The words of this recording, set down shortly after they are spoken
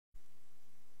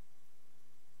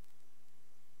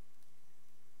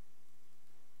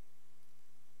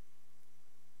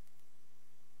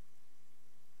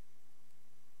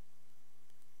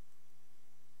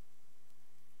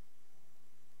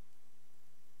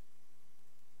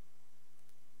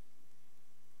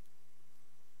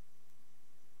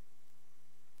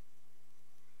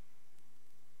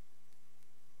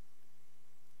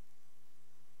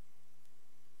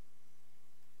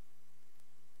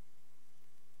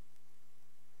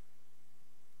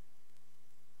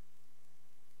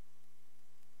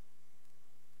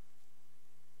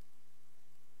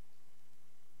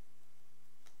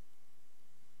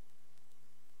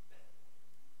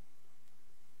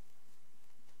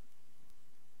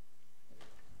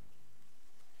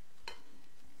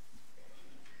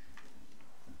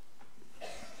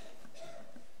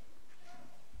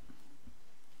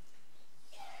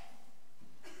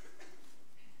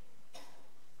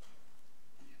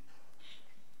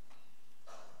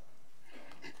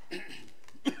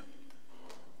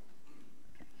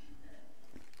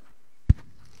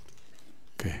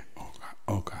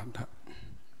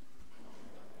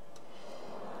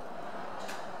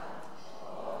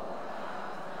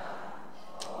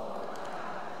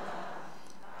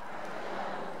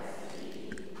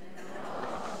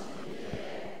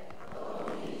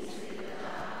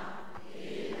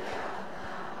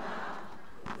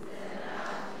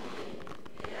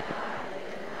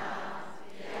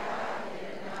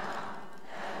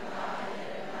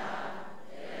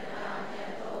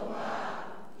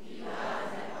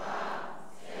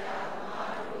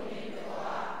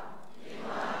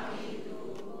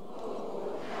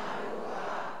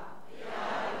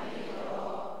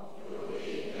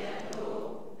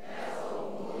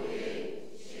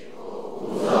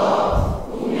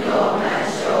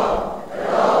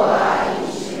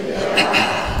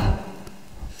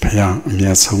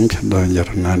မြတ်ဆုံးဖြစ်သောယရ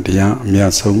ဏတရားအမြ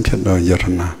တ်ဆုံးဖြစ်သောယရဏ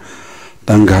တ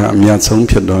န်ခါအမြတ်ဆုံး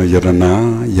ဖြစ်သောယရဏ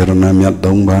မြတ်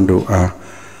၃ပါးတို့အား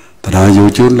တရားယု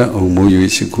ကျိုးလက်အောင်မိုး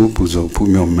၍ရှိခိုးပူဇော်ဖူး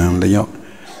မြော်မှန်လျော့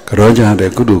ကြောကြ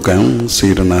တဲ့ကုသိုလ်ကံစေ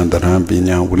တနာတရားပ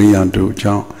ညာဝိရိယတို့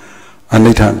ကြောင့်အ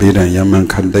နိဋ္ဌဘေဒံယမန်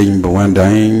ခတိန်ဘဝတို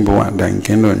င်းက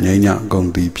င်းလွတ်ငြိမ်းချအကုန်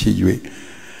တည်ဖြစ်၍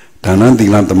ဒါနသီ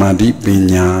လသမာဓိပ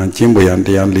ညာကျင့်ပွားရန်တ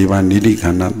ရား၄ပါးနိတိခ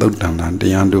န္ဓာသုတ်တံတ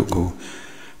ရားတို့ကို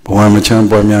ဘဝမချမ်း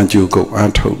ပွားများကျုပ်ကို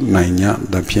အားထုတ်နိုင်ကြ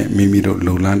သဖြင့်မိမိတို့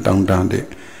လုံလန်းတောင်းတတဲ့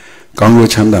ကောင်း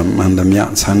ကျိုးချမ်းသာမှန်သမျှ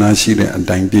ဆန္ဒရှိတဲ့အ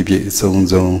တိုင်းပြည့်ပြည့်စုံ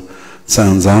စုံစံ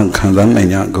စားခံစားနိုင်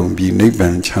ကြကုန်ပြီးနိဗ္ဗာ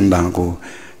န်ချမ်းသာကို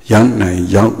ရနိုင်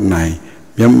ရောက်နိုင်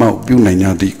မျက်မှောက်ပြုနိုင်ကြ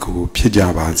သည့်ကိုဖြစ်ကြ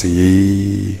ပါစေ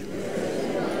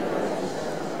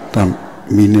တမ်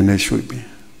မီနေရွှေ့ပြီး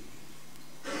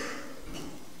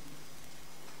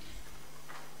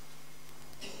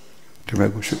ဒီဘ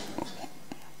က်ကိုရွှေ့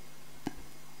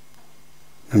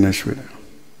နည်းရွှေ့တယ်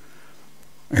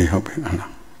အေးဟုတ်ပြီအ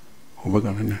လားဟိုဘက်က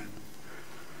လည်း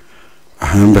အ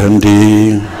ဟံဗန္တိ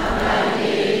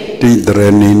တိတရ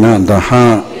ဏိနသဟ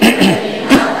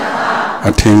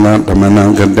အထင်ကဓမ္မနာ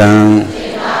ကတံ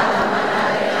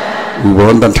ဥ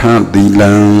ဘောတထသီ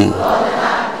လံ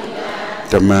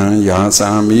ဓမ္မံယာစာ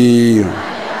မိ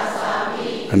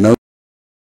အနု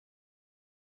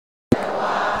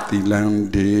သီလံ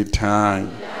ဒေထာ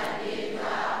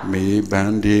မေဘ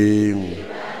န္တိ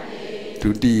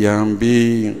ဒုတိယံပိ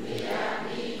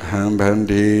အဟံဗန္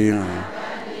တိ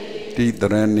တိတ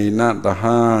ရဏိနသဟ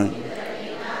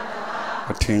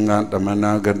အထင်ကဓမ္မ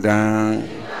နာကတံ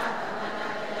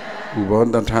ဥဘော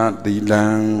တထသီလံ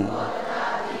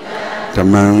ဓမ္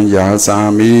မံယာစာ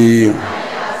မိ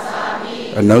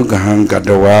အနုဂဟံကတ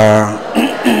ဝါ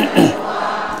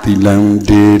သီလံ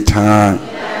ဒေထာ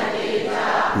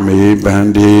မေဘန္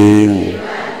တိ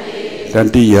တ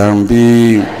တိယံပိ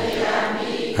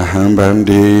အဟံဗန္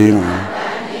တိ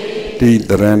တိ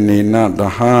တရဏိနသ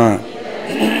ဟ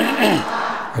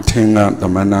အထင်ကဓ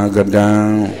မ္မနာကတံ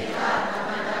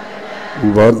ဥ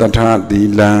ဘောတထသီ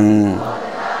လံ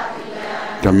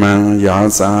ဓမ္မံယာ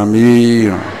စာမိ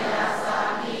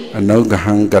အနုဂ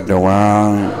ဟံကတဝါ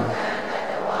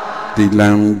သီလံ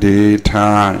ဒေထာ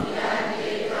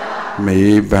မေ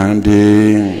ဘန္တိ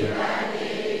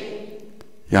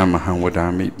ယမဟံဝဒာ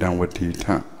မိတံဝတိထ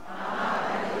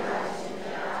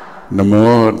န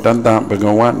မောတတ္တဗဂ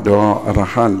ဝတောအရ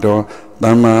ဟတောသ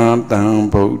မ္မာတံ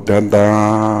ဗုဒ္ဓတ္တ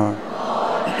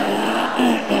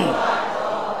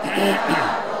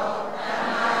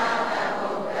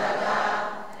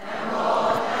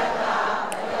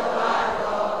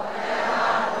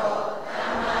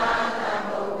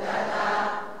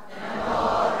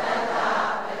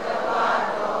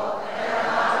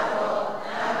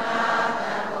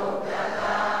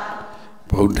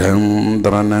ဗုဒ္ဓံတ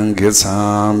ရဏံဂစ္ဆာ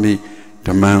မိဓ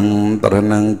မ္မံတရ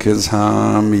ဏံဂစ္ဆာ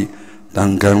မိသံ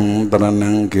ဃံတရဏံ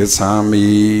ဂစ္ဆာမိ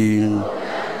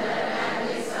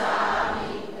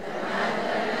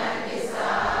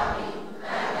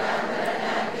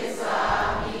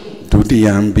ဒုတိ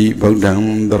ယံပိဗုဒ္ဓံ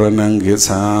တရဏံဂစ္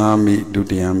ဆာမိဒု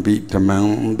တိယံပိဓမ္မံ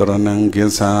တရဏံဂ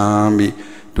စ္ဆာမိ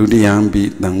ဒုတိယံပိ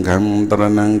သံဃံတရ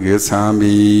ဏံဂစ္ဆာ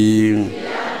မိ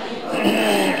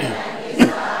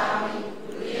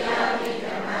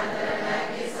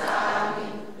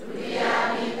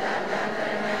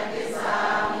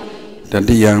တ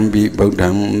တိယံပိဗုဒ္ဓံ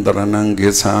တရဏံဂ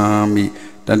စ္ဆာမိ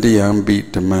တတိယံပိ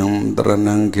ဓမ္မံတရ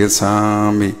ဏံဂစ္ဆာ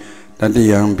မိတတိ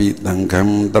ယံပိသံဃံ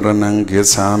တရဏံဂစ္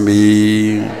ဆာမိ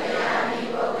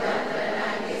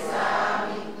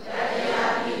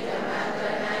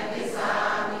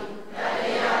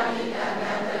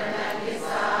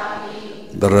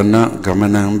တရဏဂမ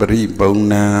နံပရိပုံ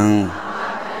ဏံ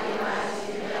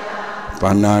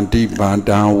ပါဏာတိပါ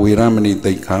ဒာဝေရမဏိ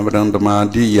သိက္ခာပဒံသမာ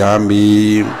ဓိယာမိ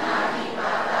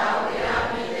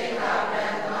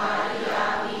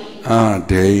အ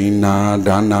ဒိနာ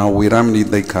ဒါနာဝေရမဏိ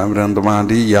သိက္ခာပဒံသမာ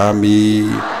ဓိယာမိ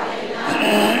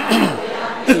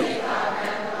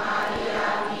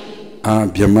အ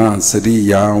ဗျမစရိ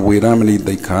ယာဝေရမဏိ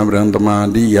သိက္ခာပဒံသမာ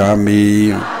ဓိယာမိ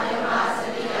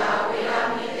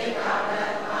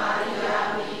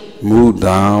မု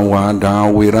ဒာဝါဒာ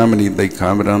ဝေရမဏိသိက္ခာ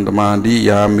ပဒံသမာဓိ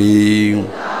ယာမိ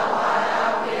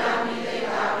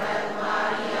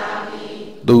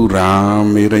သုရာ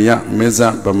မေရယမေဇ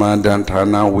ပမဒံဌာ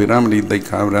နာဝေရမဏိသိက္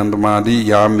ခာပဒံသမာဓိ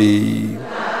ယာမိ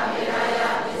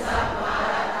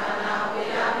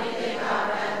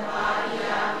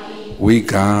ဝိ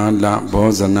ကာလဘော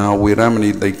ဇနာဝေရမဏိ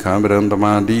သိက္ခာပဒံသ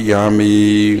မာဓိယာမိ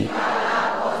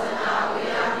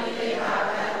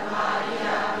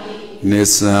နိ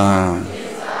စ္စ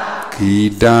ခိ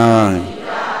တံ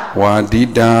ဝါဒိ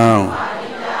တံ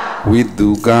วิตุ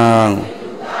กัง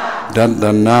ดัตต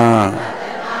นา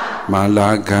มาลา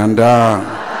กันดา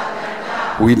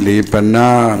วิเลปน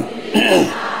า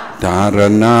ดาร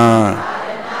ณา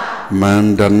มัน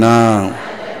ดนา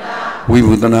วิ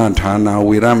บุตนาฐานา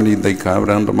วิรามณีติขาพ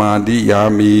ระธรรมาดิยา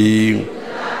มิ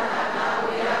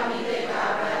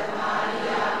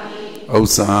อุ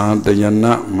สาตยน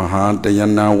ะมหาตย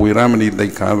นาวิรามณีติ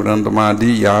ขาพระธรรมาดิ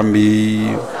ยามิ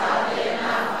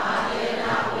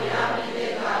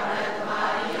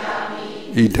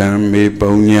อิทัมเมปุ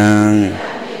ญญัง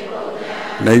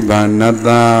นิพพานัต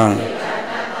ตัง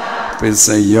ปิส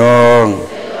โย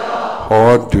โห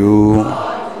ตุ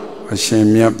อရှင်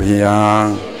မြတ်ဘုရား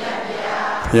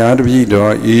ဘုရားတပည့်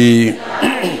တော်ဤ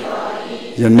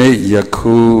ယနေ့ယ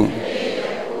ခု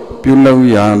ပြုလုပ်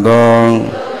ရသော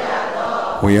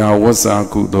ဝေယဝဆာ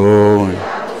ကုသိုလ်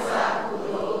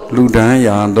လူဒန်းရ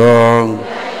သော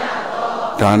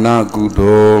ဒါနကု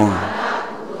သိုလ်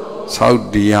သောက်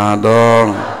တည်ရသော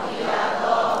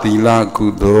သီလကု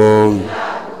သိုလ်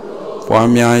ပွား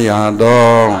များရ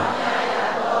သော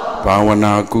ဘာဝ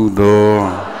နာကုသိုလ်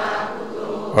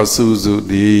အစုစု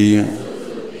သည်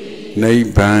နိဗ္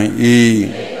ဗာန်ဤ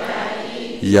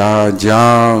ရာ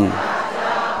ကြောင်း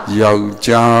ရောက်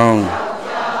ကြောင်း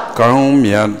ကောင်း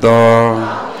မြတ်သော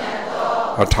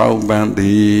အထောက်ပံ့သ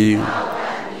ည်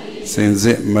စင်စ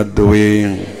စ်မသွေ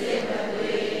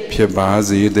ဖြစ်ပါ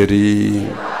စေတ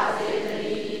ည်း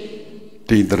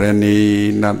တိတရဏီ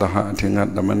နတဟအထင်္ဂ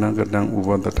ဓမ္မနကတံဥပ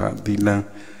ဒထသီလံ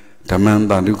ဓမ္မံ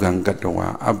တန္တုကံကတဝါ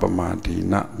အပမတိ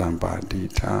နတံပါတိ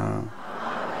ထာ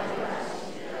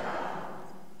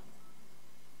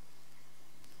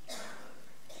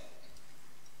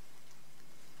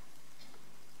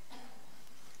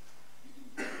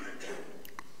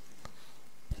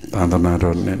သာသနာ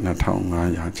တော်နှစ်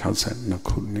2562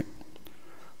ခုနှစ်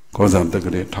ကောဇာတက္က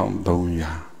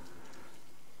ရာ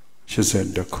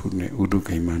1382ခုနှစ်ဥဒု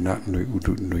ကိမန္တຫນွေဥ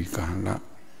ဒုຫນွေကာလ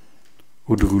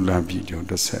ဥဒုကုလပြည်ကျော်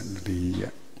14ရ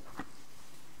က်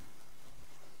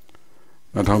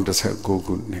2019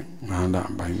ခုနှစ်5လ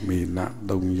ပိုင်းမေလ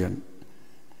3ရက်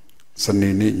စနေ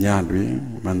နေ့ညတွင်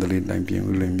မန္တလေးတိုင်းပြင်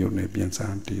ဦးလွင်မြို့နယ်ပြင်စာ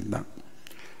ဒေသ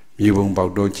မြေပုံပေါ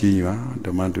က်တော်ကြီးပါဓ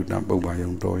မ္မတုတပုဗ္ဗ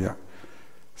ယုံတော်ရ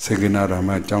စေကနာရမ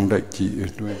ကျောင်းတိုက်ကြီးအ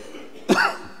တွင်း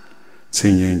ဆ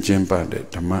င်ញင်ကျင်းပတဲ့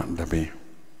ဓမ္မတပင်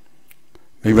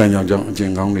နိဗ္ဗာန်ရောက်ကြောင်းအကျ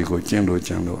င့်ကောင်းတွေကိုကျင့်လို့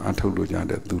ကြံလို့အထုတ်လို့ကြ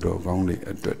တဲ့သူတော်ကောင်းတွေ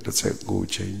အတွက်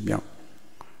19ချိန်မြောက်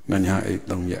နညာအိတ်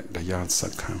3ရက်တရားစ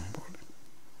ခန်းပေါ့လေ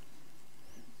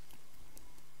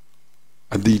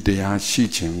အတိတရားရှိ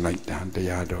ခြင်းလိုက်တာတ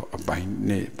ရားတော်အပိုင်း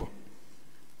နဲ့ပေါ့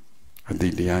အတိ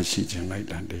တရားရှိခြင်းလိုက်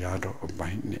တာတရားတော်အပို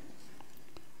င်းနဲ့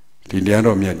ဒီတရား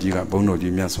တော်မြတ်ကြီးကဘုန်းတော်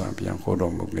ကြီးမြတ်စွာဘုရားခေါ်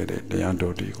တော်မူခဲ့တဲ့တရား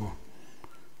တော်တွေကို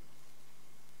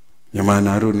မြန်မာ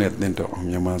နာတို့နဲ့သင်တော်အောင်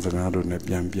မြန်မာစကားတို့နဲ့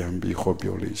ပြန်ပြီးခေါ်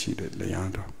ပြောလေးရှိတဲ့တရား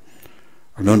တော်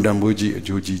အလွန်တန်ဖိုးကြီးအ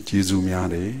ကျိုးကြီးကျေးဇူးများ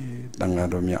တယ်တန်ခါ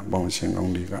တော်မြတ်ပေါင်းရှင်ကော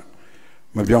င်းတွေက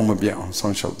မပြောင်းမပြတ်အောင်စော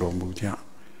င့်ရှောက်တော်မူကြ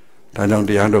ဒါကြောင့်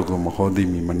တရားတော်ကိုမဟောသိ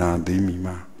မီမနာသိမီ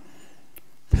မှာ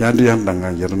ဘုရားတရားတန်ခါ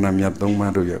ယရဏမြတ်သုံး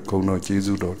ပါးတို့ရဲ့ဂုဏ်တော်ကျေး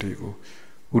ဇူးတော်တွေကို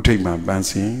ဥထိတ်မှပန်း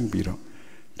ဆင်ပြီးတော့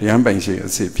တရားပိုင်ရှိအ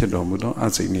စစ်ဖြစ်တော်မူသောအ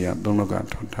စိတ်နေရသုံးလောက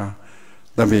ထွန်ထား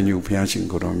သဗ္ဗညုဘုရားရှင်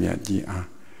ကိုယ်တော်မြတ်ကြီးအား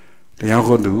တရား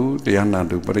ဟောသူတရားနာ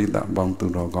သူပရိသတ်အပေါင်းသူ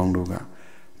တော်ကောင်းတို့က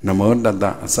နမောတတ္တ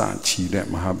အစချီတဲ့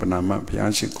မဟာပဏာမဘု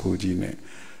ရားရှိခိုးကြီးနဲ့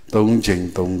3ချိန်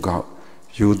3ခေါက်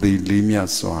ယူသည်လေးမြတ်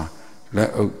စွာလ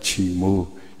က်အုပ်ချီမိုး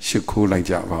ရှိခိုးလိုက်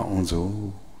ကြပါအောင်စို့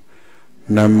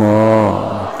နမော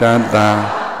တတ္တ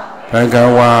ဘဂ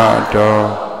ဝတော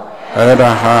အရ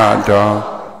ဟတော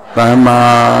သမ္မာ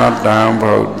သမ္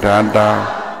ဗုဒ္ဓတ္တ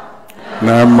န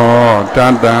မောတ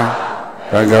တ္တ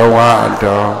ဘဂဝ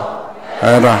တောအ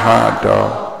ရဟတော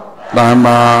သမ္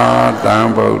မာသ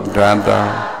မ္ဗုဒ္ဓတ္တ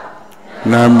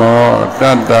နမောတ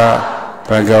တ္တ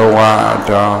ဘဂဝ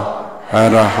တောအ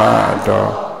ရဟတော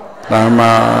သမ္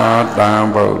မာသမ္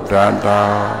ဗုဒ္ဓတ္တ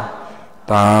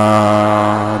သာ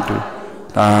ဓု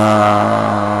သာ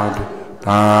ဓု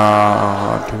သာ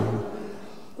ဓု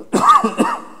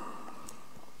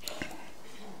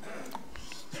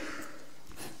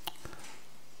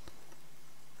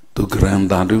ဒုက္ခရံ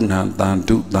သာဓုနာသာ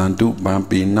ဓုသာဓုပံ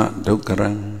ပိနဒုက္ခရံ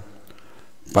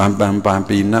ပံပံပံ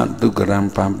ပိနဒုက္ခရံ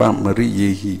ပံပံမရိယေ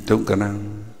ဟိဒုက္ခရံ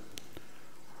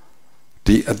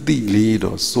ဒီအတိလေး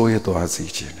တော့စွဲသွားစီ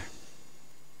ခြင်းတယ်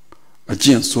အကျ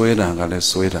င့်စွဲတာကလည်း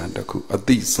စွဲတာတစ်ခုအ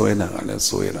တိစွဲတာကလည်း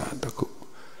စွဲတာတစ်ခု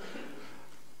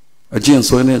အကျင့်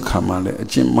စွဲတဲ့အခါမှာလည်းအ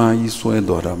ကျင့်မာကြီးစွဲ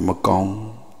သွားတာမကောင်း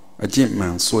အကျင့်မှ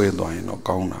န်စွဲသွားရင်တော့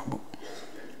ကောင်းတာပေါ့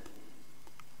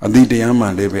အတိတရားမှ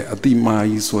လည်းပဲအတိမာ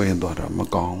ကြီးစွဲသွားတာမ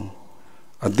ကောင်း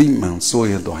အတိမှန်စွဲ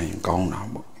သွားရင်ကောင်းတာ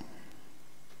ပေါ့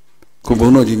ခုဘု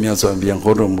န်းတော်ကြီးမြတ်စွာဘုရား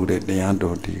ဟောတော်မူတဲ့တရား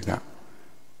တော်တွေက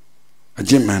အ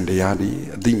ကျင့်မှန်တရားတွေ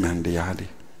အသိမှန်တရားတွေ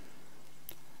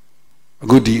အ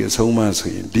ခုဒီအဆုံးမဆို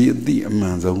ရင်ဒီအသိအမှ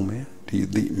န်ဆုံးပဲဒီအ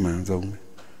သိအမှန်ဆုံးပဲ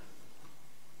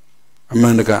အမှ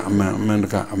န်တကအမှန်အမှန်တ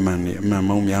ကအမှန်နေအမှန်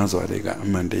မောင်းများစွာတွေကအ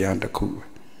မှန်တရားတစ်ခုပဲ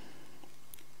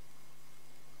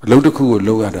အလုပ်တစ်ခုကို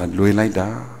လုပ်ရတာလွယ်လိုက်တာ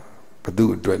ဘသူ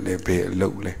အတွက်လဲဘယ်အလု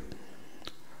ပ်လဲ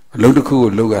အလုပ်တစ်ခုကို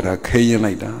လုပ်ရတာခဲရင်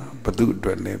လိုက်တာဘသူအတွ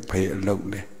က်လဲဘယ်အလုပ်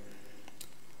လဲ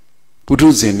ပုထု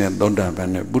ဇဉ်နဲ့သောတာပန်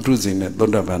နဲ့ပုထုဇဉ်နဲ့သော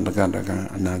တာပန်တက္ကတက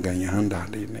အနာဂံယဟန္တာ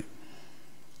လေးနဲ့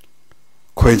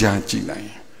ခွဲခြားကြည့်လိုက်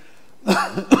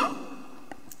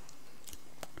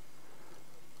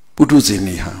ပုထုဇဉ်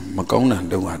တွေဟာမကောင်းတာ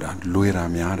လုပ်ရတာလွယ်တာ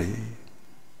များတယ်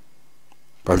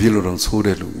ဘာဖြစ်လို့တော့ဆိုး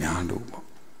တဲ့လူများလို့ပေါ့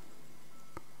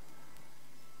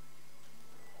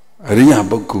အရိယာ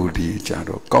ပုဂ္ဂိုလ်ဒီကြ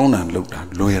တော့ကောင်းတာလုပ်တာ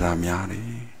လွယ်တာများတ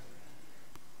ယ်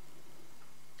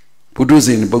ပုထုဇ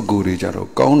ဉ်ပုဂ္ဂိုလ်တွေကြတော့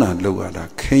ကောင်းတာလုပ်ရတာ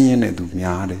ခင်းရင်းတဲ့သူ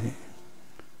များတယ်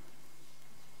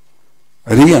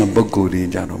အရိယာပုဂ္ဂိုလ်တွေ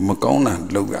ကြတော့မကောင်းတာ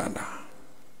လုပ်ရတာ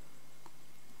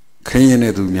ခင်းရင်း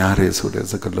တဲ့သူများတယ်ဆိုတဲ့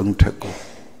စကားလုံးထက်ကို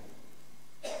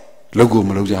လုပ်ကို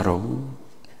မလုပ်ကြတော့ဘူး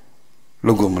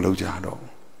လုပ်ကိုမလုပ်ကြတော့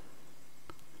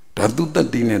ဒါသူတတ္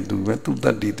တိနဲ့သူပဲသူတ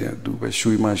တ္တိတဲ့သူပဲ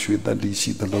ရွှေမှရွှေတတ္တိ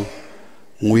ရှိသလို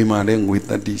ငွေမှလည်းငွေ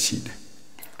တတ္တိရှိတယ်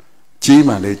ကြေး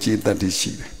မှလည်းကြေးတတ္တိ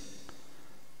ရှိတယ်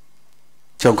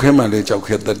ကြောက်ခဲမှလည်းကြောက်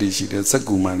ခဲတတ္တိရှိတယ်စက္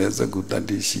ကူမှလည်းစက္ကူတတ္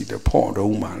တိရှိတယ်ဖော့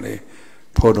တုံးမှလည်း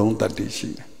ဖော့တုံးတတ္တိရှိ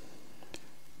တယ်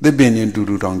သစ်ပင်ရင်တူ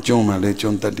တူတောင်ကျွန်းမှလည်းကျွ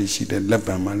န်းတတ္တိရှိတယ်လက်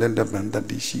ပံမှလည်းလက်ပံတတ္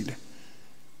တိရှိတယ်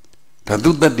ဒါသူ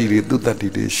တတ္တိတွေသူတတ္တိ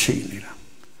တွေရှိနေတာ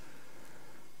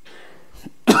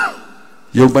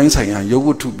ရုပ်ပိုင်းဆိုင်ရာရုပ်ဝ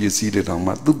တ္ထုပစ္စည်းတွေတောင်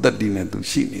မှသူတတ္တိနဲ့သူ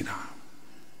ရှိနေတာ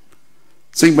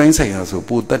စိတ်ပိုင်းဆိုင်ရာဆို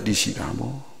ပိုတတ္တိရှိတာ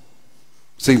ပေါ့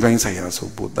စိတ်ပိုင်းဆိုင်ရာဆို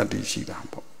ပိုတတ္တိရှိတာ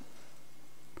ပေါ့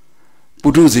ပု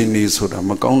ထုဇဉ်နေဆိုတာ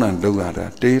မကောင်းတာလုပ်ရတာ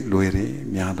တေးလွယ်တယ်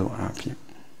များသောအားဖြင့်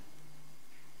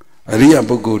အရိယ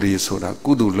ပုဂ္ဂိုလ်တွေဆိုတာ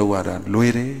ကုသိုလ်လုပ်ရတာလွ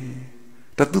ယ်တယ်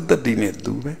တသူတတ္တိနဲ့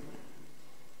သူပဲ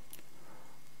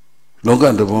လောက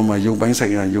တဘောမှာရုပ်ပိုင်းဆို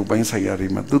င်ရာတွေ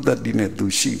မှာသူတတ္တိနဲ့သူ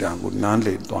ရှိတာကိုနားလ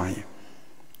ည်သွားရင်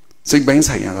စိတ်ပိုင်း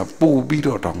ဆိုင်ရာကပို့ပြီး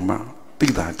တော့တောင်မှသိ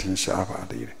တာထင်ရှားပါ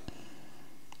သေးတယ်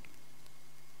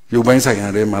ရုပ်ပိုင်းဆိုင်ရာ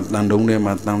တွေမှာတန်တုံးထဲ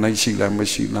မှာတန်လိုက်ရှိလားမ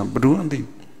ရှိလားဘယ်သူမှမသိ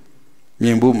မြ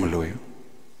င်ဖို့မလွယ်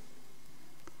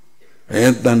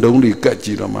တန်တုံးတွေကတ်ကြ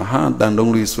ည့်တော့မှဟာတန်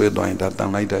တုံးလေးဆွဲသွားရင်ဒါတန်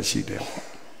လိုက်တာရှိတယ်ပေါ့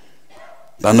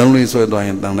တန်တုံးလေးဆွဲသွားရ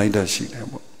င်တန်လိုက်တာရှိတယ်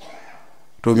ပေါ့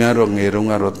တို့များတော့ငယ်တုန်း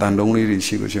ကတော့တန်တုံးလေးတွေ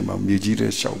ရှိလို့ရှိမှမြေကြီး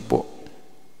တဲ့ရှောက်ပေါ့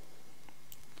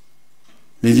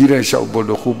မြေကြီးတဲ့ရှောက်ပေါ့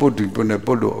လို့ခုပုတ်ဒီပုတ်နဲ့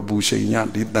ပုတ်လို့အပူရှိန်ည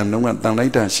ဒီတန်တုံးကတန်လို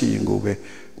က်တာရှိရင်ကိုပဲ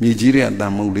မြေကြီးတဲ့တ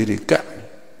န်မုံလေးတွေကတ်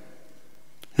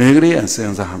ငယ်ကလေးအစ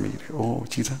င်စားမိတယ်ဩ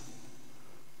ကြည့်သား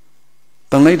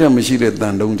တန်လိုက်တာမရှိတဲ့တ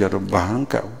န်တုံးကြတော့ဘာဟန်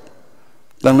ကောက်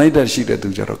တန်လိုက်တာရှိတဲ့သူ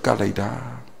ကြတော့ကတ်လိုက်တာ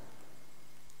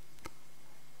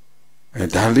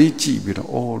ဒါလေးကြည့်ပြီး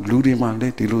တော့လူတွေမှလ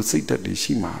ည်းဒီလိုစိတ်ဓာတ်တွေ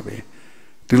ရှိမှာပဲ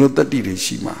ဒီလိုတတ္တိတွေ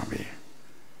ရှိမှာပဲ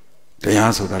တ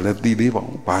ရားဆိုတာလည်းသိသေးပါ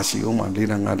ဘူးဘာရှိအောင်မှ4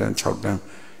တန်း5တန်း6တန်း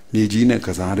မြေကြီးနဲ့က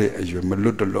စားတဲ့အရွယ်မလွ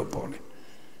တ်တလွတ်ပေါ့လေ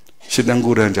7တန်း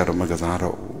9တန်းကြတော့မကစား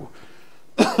တော့ဘူး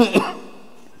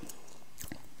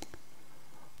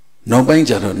နောက်ပိုင်း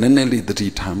ကျတော့နည်းနည်းလေးသတိ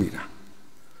ထားမိတာ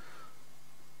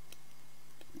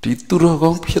ဒီသူတော်ကော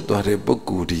င်းဖြစ်သွားတဲ့ပုဂ္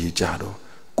ဂိုလ်ဒီကြတော့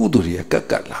ကုသိုလ်တွေက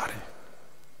ကတ်လာတယ်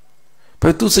ဘ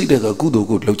ယ်သူစိတ်တွေကကုသိုလ်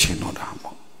ကိုလှုပ်ချင်တော့တာ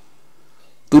မို့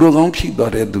သူတော်ကောင်းဖြစ်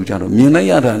သွားတဲ့သူကြတော့မြင်လိုက်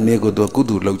ရတာနဲ့ကိုသူကု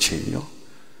သိုလ်လှုပ်ချင်ရော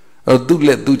သူ့လ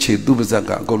က်သူ့ခြေသူ့ပါးစပ်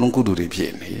ကအကုန်လုံးကုသိုလ်တွေဖြ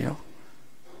စ်နေရော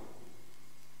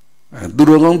သူ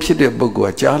တော်ကောင်းဖြစ်တဲ့ပုဂ္ဂို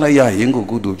လ်ကကြားလိုက်ရရင်ကို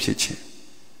ကုသိုလ်ဖြစ်ချင်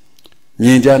မြ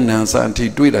င်ကြနံစာအထိ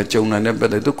တွေ့တာကြုံတာနဲ့ပတ်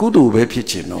သက်သူကုသိုလ်ပဲဖြစ်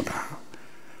ချင်တော့တာ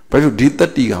ဘာလို့ဒီတ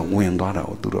တ္တိကဝင်သွားတာ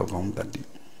ကိုသူတော်ကောင်းတတ္တိ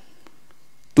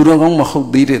သူတော်ကောင်းမဟုတ်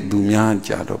သေးတဲ့သူများ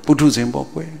ကြတော့ပုထုဇဉ်ပေါ့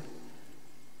ကွယ်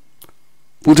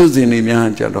ပုထုဇဉ်တွေများ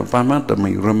ကြတော့ပါမတမိ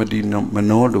ရမတိမ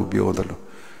နောလို့ပြောသလို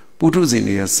ပုထုဇဉ်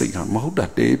တွေရဲ့စိတ်ဟာမဟုတ်တာ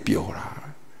တဲပြောတာ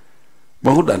မ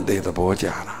ဟုတ်တာတဲသဘောကြ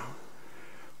တာ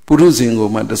ပုထုဇဉ်ကို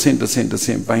မှတဆင့်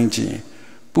ပိုင်းခြင်း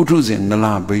ပုထုဇဉ်နလ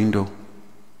ဘိန်းတော့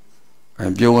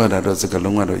ပြောရတာတော့စက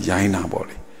လုံးကတော့ရိုင်းတာပေါ့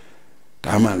လေ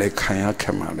ဒါမှလည်းခံရခ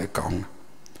က်မှလည်းကောင်းတာ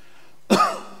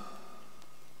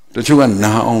တချို့က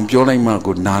နာအောင်ပြောလိုက်မှ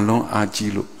ကိုနာလွန်အား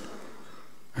ကြီးလို့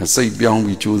စိတ်ပြောင်း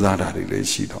ပြီးကြိုးစားတာတွေလည်း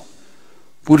ရှိတော့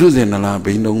ပုထုဇဉ်နလ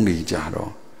ဘိန်းတုံးတွေကြ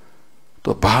တော့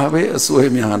သူဘာပဲအစွဲ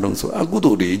များတော့ဆိုအကု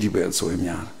သိုလ်တွေကြီးပဲအစွဲ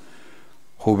များ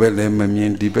ဟိုဘက်လည်းမမြ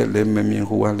င်ဒီဘက်လည်းမမြင်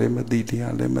ဟိုကလည်းမသိတ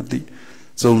ရားလည်းမသိ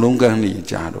စုံလုံးကန်းနေ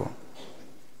ကြတော့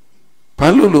ဘာ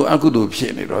လို့အကုသိုလ်ဖြ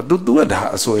စ်နေတော့သူကဒါ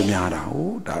အစွဲများတာဟု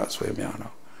တ်ဒါအစွဲများ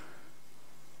တော့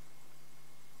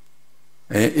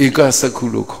eka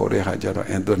sakulu khore hajaro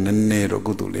ento nene ro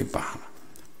kudu le pa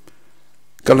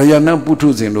kalyana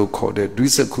putu sin lo khode dwi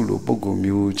sakulu pukku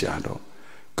myu ja do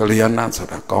kalyana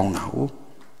soda kaung na ho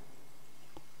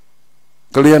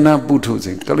kalyana putu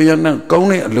sin kalyana kaung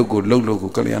ne aluk ko lok ko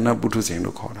kalyana putu sin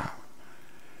lo khoda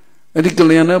edi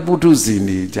kalyana putu sin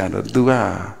ni ja do tu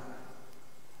ha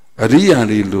ariya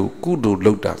ri lo kudu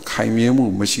lok ta khai mye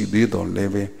mu mashi the do le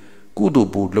be kudu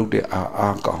pu lok de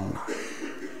a kaung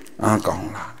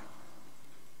la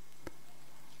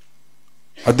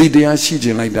Aditya shi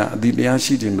jin like that, Aditya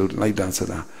shi jin like that,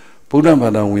 Sada. Buddha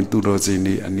Bada went to those in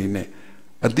the Anine.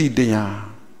 Aditya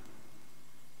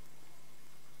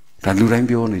Taluran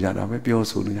Bion, Yada, Bio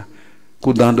Sunia.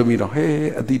 Go down to me, hey,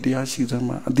 Aditya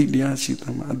Shitama, Aditya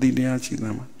Shitama, Aditya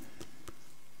Shitama.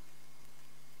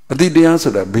 Aditya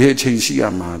Sada, Bear Change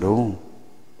Amado.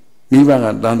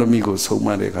 Miva down to me go so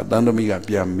Madeka, down to me got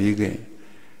Pia Mige.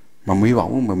 Mamiwa,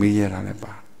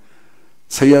 Mamia.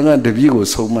 Sayanga the Vigo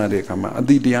so made kama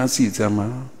Aditya si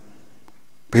zama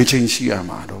Beijing shi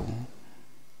amado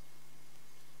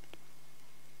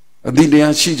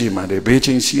Aditya shi jimade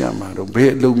Beijing shi amado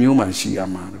Be Lumuma shi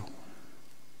amado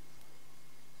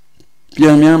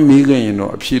Piamia Migan no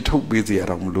appear to busy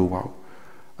around Luau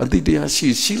Aditya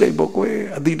shi like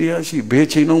Bokwe Aditya shi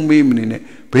Beijing no meme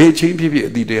Beijing pipi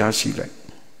Aditya shi like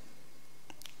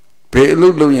Be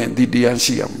low Aditya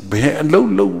shi am Be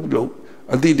low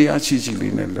Aditya shi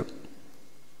look.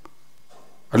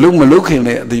 A look Malokin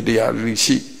Aditya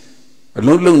shi. A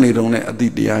low need on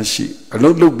Aditya shi. A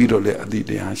low beetle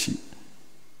Aditya shi.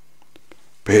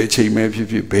 Be che me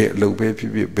pipi, be low be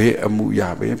pipi, be a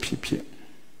muya be pipi.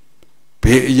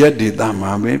 Be yadi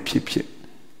dama me pipi.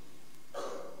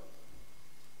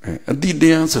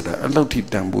 Aditya answered, I loved it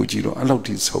Dambojiro, I loved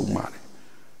it so much.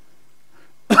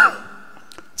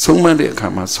 So many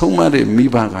kama, so many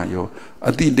mibaga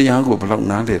Aditya go belong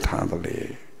nale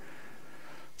tandale.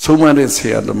 So many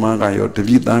say at the magayo, the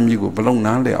Vidami go belong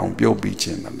nale on Bio Beach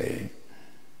in the lay.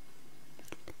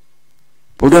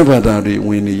 Buddha Badari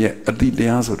when yet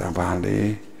Aditya so da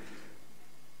valley.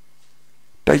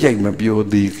 Tayar ma bio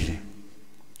diki.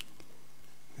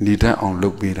 Nida on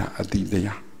look bida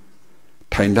Aditya.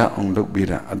 Tinda on look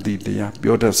bida Aditya.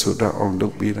 Bioda soda on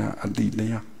look bida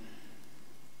Aditya.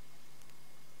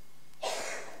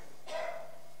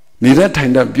 Nida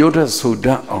Tinda Bioda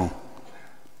soda on.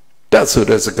 That's so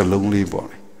that's a lonely boy.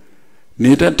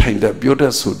 Nida Tinda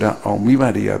Bioda soda on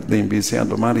Mivaria, then be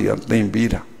Santa Maria, then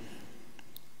bida.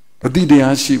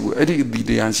 Aditya she would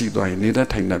Aditya she do I Nida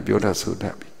Tinda Bioda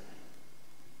soda.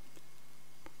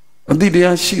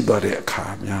 Aditya she do a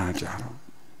car, Yaja.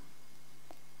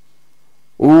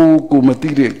 Oh,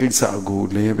 Kumatire Kisa go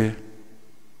lebe.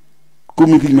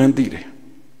 Kumitimantire.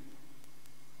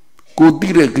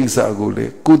 Kudire Kisa go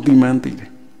le, Kudimantire.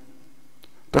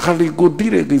 The Hali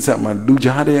Kudire Kisa ma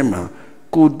Lujarema,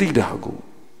 Kudidago.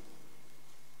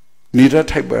 Nida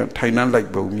type Tainan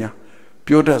like Bomia,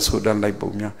 Pioda soda like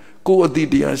Bomia, Go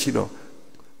Aditya she do.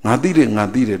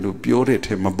 Nadire no Piore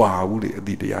him a bar would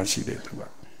Aditya she did.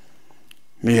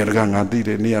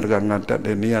 Neargangadire,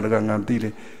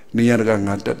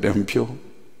 Neargangadire, them pure.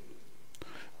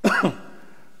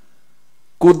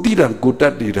 Kodira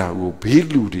Godadira will pay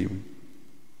him.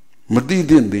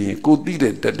 Madidin the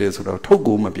Kodire that is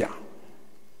Togo Mabia.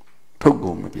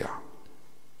 Togo Mabia.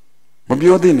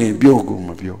 Mabio de Biogo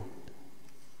Mabio.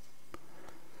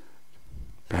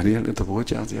 Daniel at the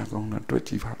watch as they are going to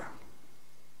 25.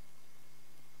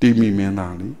 Dimi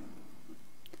Menali.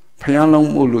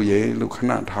 Payalong Muluye, look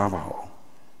not Havao.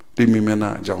 Dimi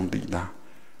Mena, John Dida.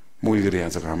 Mugri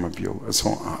as a Gamabio, a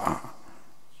song.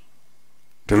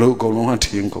 The local long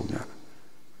tingle.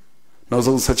 No,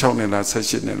 so such on a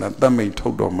session and that may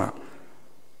told Doma.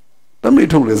 That may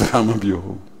told as a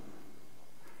Gamabio.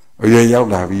 O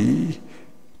Yavi,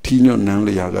 Tino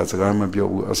Nanlia as a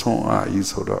Gamabio, a song is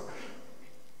sort of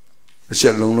a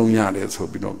shed long yard, so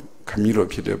we don't Camilo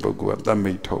Peter Bogo, that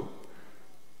may told.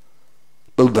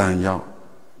 Dan Yao,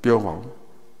 Bio.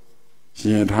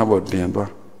 She had Harvard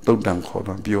Denver, Dan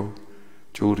Cordon Bio,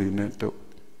 Judy Netto.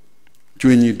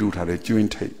 Junior do had a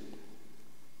joint tape.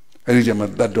 Ejama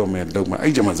that domain, Dogma,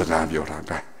 Ejama Zagabio,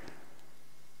 guy.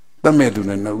 The maiden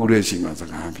and Ureshima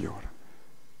Zagabio.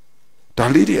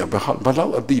 Dalidia, but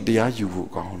out of the day you will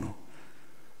go.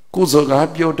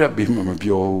 Gozagabio that be Mamma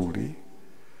Bioli.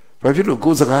 But if you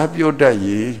go Zagabio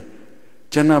day,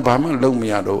 Jana Bama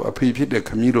Lomiado, a peep the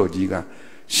Camilo Giga.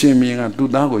 Shimmy and do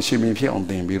now go shimmy here on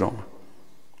the Biroma.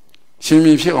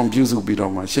 Shimmy here on Buzu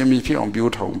Biroma, shimmy here on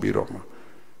Buton Biroma.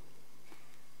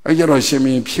 I yellow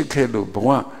shimmy Pikelo,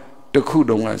 Boa, the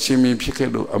Kudoma, shimmy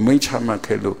Pikelo, a Machama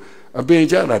Kelo, a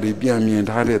Benjala, the Biami and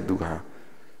Hade Duha,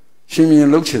 ရှင်မြင်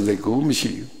လှုပ်ချင်စိတ်ကိုမ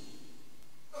ရှိဘူး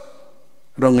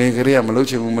တော့ငယ်ကလေးကမလှုပ်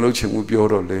ချင်ဘူးပြော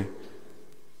တော့လေ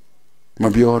မ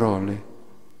ပြောတော့လေ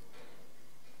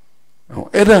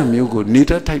အဲ့ဒါမျိုးကိုနေ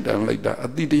တဲ့ထိုက်တန်လိုက်တာအ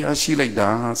တိတရားရှိလိုက်တာ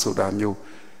ဆိုတာမျိုး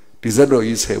ဒီဇတ်တော်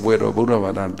ကြီး10ပွဲတော့ဗုဒ္ဓ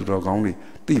ဘာသာသူတော်ကောင်းတွေ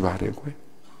သိပါတယ်ကွယ်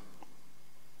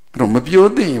အဲ့တော့မပြော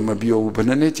သင့်ရင်မပြောဘူးဘယ်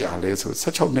နှစ်ကြာလဲဆို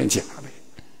16နှစ်ကြာတယ်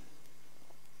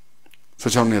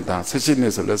16နှစ်သား18နှ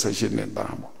စ်ဆိုလဲ18နှစ်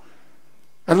သားပေါ့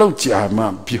အဲ့လောက်ကြာမှ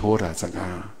ပြောတာစ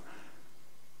ကား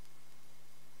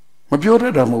မပြောတ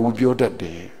တ်တာမဟုတ်ဘူးပြောတတ်တ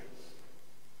ယ်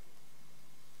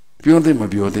ပြောသင့်မ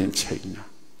ပြောသင့်ချိန်တာ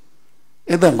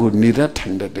အဲ့ဒါကိုနေတတ်ထို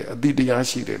င်တတ်တဲ့အတိတရား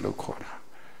ရှိတယ်လို့ခေါ်တာ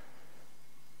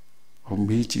ဟော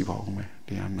မေးကြည့်ပါဦးမယ်တ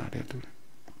ရားနာတဲ့သူ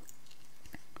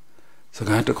စ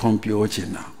ကားတစ်ခွန်းပြောချင်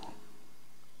တာ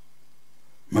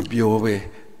မပြောပဲ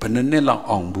ဘယ်နှစ်လောက်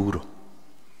အောင်ဘူးတော့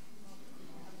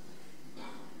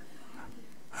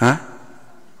ဟမ်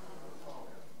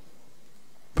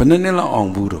ဘယ်နှစ်လောက်အော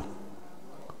င်ဘူးတော့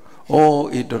အိုး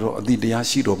အေးတော်အတိတရား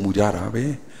ရှိတော်မူကြတာပဲ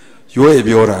ရွေး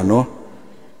ပြောတာနော်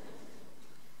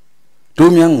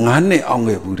တို့များ9နှစ်အောင်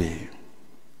ခဲ့ဘူးတယ်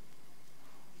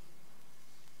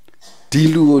ဒီ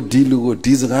လူကို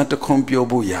ဒီစကားတစ်ခွန်းပြော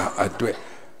ဖို့ရာအတွက်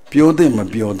ပြောတဲ့မ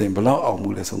ပြောတဲ့ဘယ်လောက်အောင်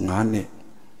ဘူးလဲဆို9နှစ်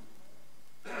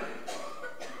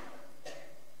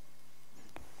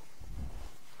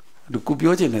ဒီကို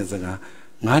ပြောချင်တဲ့စကား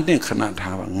9နှစ်ခဏ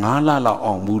ထားပါ9လလောက်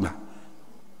အောင်ဘူးလား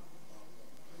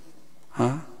ဟာ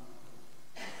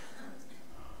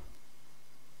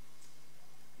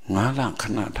9လခ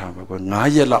ဏထားပါကွယ်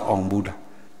9ရက်လောက်အောင်ဘူးလား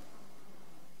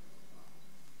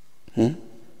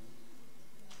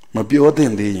မပြောသ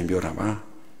င့်သေးရင်ပြောတာပါ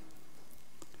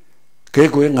ကဲ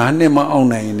ကွယ်9နှစ်မအောင်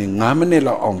နိုင်ရင်9မိနစ်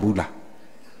လောက်အောင်ဘူးလား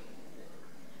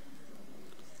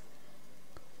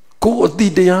ကိုယ်အတိ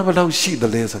တရားဘယ်လောက်ရှိသ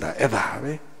လဲဆိုတာအဲ့ဒါ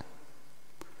ပဲ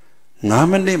9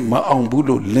မိနစ်မအောင်ဘူး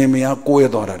လို့လင်မယားကိုယ်ရ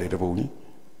သွားတာတပုံကြီး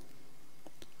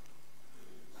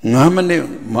9မိနစ်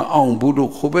မအောင်ဘူး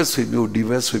လို့ခိုးဘက်ဆွေမျိုးဒီ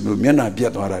ဘက်ဆွေမျိုးမျက်နှာပြ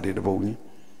တ်သွားတာတပုံကြီး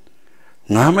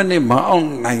9မိနစ်မအောင်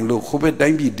နိုင်လို့ခိုးဘက်တို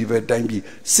င်းပြည်ဒီဘက်တိုင်းပြည်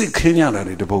စစ်ခင်းရတာ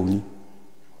တပုံကြီး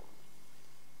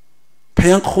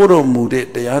ဖျံခိုးတော်မူတဲ့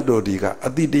တရားတော်ဒီကအ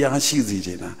တိတရားရှိစီခြ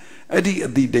င်းလားအဲ့ဒီအ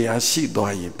တိတရားရှိ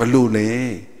သွားရင်ဘလို့လဲ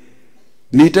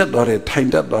နေတတ်သွားတယ်ထိုင်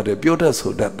တတ်သွားတယ်ပြောတတ်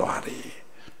ဆိုတတ်သွားတယ်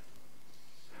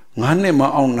9နှစ်မ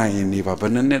အောင်နိုင်ရင်နေပါဘ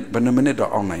ယ်နှစ်မိနစ်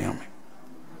တော့အောင်နိုင်ရမယ်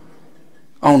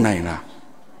အောင်နိုင်လား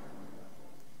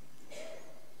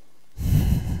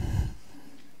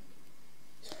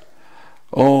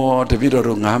အော်တပည့်တော်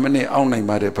တို့9မိနစ်အောင်နိုင်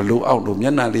ပါတယ်ဘလို့အောင်လို့မျ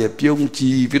က်နှာလေးပြုံးကြ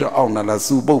ည့်ပြီးတော့အောင်လာလား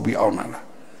စူပုတ်ပြီးအောင်လာလား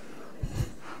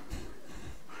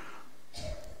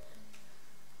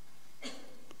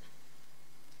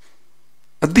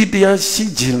အတိတရားရှိ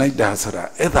ခြင်းလိုက်တာဆိုတာ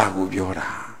အဲ့ဒါကိုပြောတာ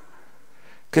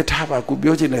ကဲထားပါကို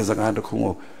ပြောချင်တဲ့စကားတစ်ခု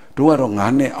ကိုတို့ကတော့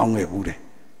9နှစ်အောင်ခဲ့ဘူးတယ်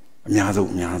အများ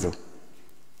ဆုံး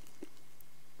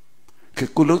ကဲ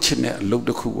ကိုလုပ်ချင်တဲ့အလုပ်တ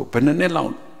စ်ခုကိုဘယ်နှစ်လော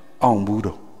က်အောင်ဘူး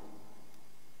တော့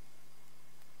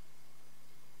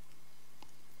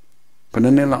ဘယ်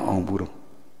နှစ်လောက်အောင်ဘူးတော့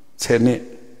10နှစ်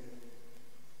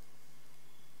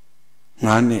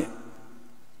9နှစ်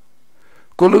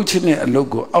ကိုလှုပ်ချင်းတဲ့အလုပ်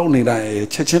ကိုအောက်နေတာ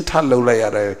ချက်ချင်းထလှုပ်လိုက်ရ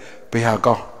တယ်ဘယ်ဟာ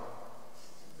ကောင်း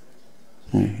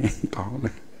ကောင်းတ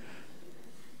ယ်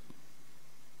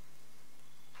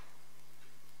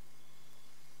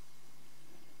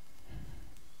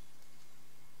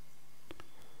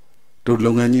တို့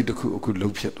လုပ်ငန်းကြီးတစ်ခုအခုလု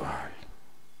ပ်ဖြစ်သွားပြီ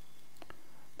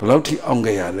ဘယ်လောက်ထိအောင်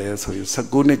ခဲ့ရလဲဆိုရင်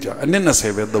19နှစ်ကြာအနည်း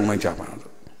20ပဲသုံးလိုက်ကြပါ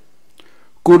လို့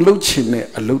ကိုလှုပ်ချင်းတဲ့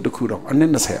အလုပ်တစ်ခုတော့အန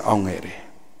ည်း20အောင်ခဲ့တယ်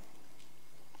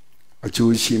အ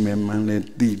ကျိုးရှိမယ်မှန်းလဲ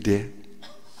သိတယ်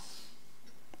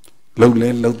လှုပ်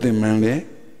တဲ့မှန်းလဲ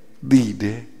သိတ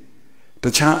ယ်တ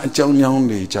ခြားအကြောင်းကြောင်း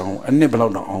တွေကြောင့်အနည်းဘယ်လော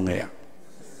က်တော့အောင်ခဲ့ရ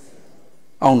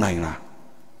အောင်နိုင်လား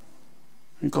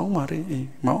ကောင်းပါလေ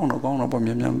မအောင်တော့ကောင်းတော့ပေါ့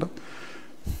မြန်လုပ်လုပ်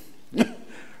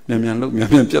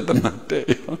ပြတ်တနာတဲ့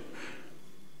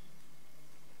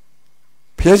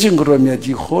ဖျက်ရှင်ကိုရမြတ်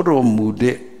ကြီးခေါ်တော်မူ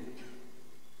တဲ့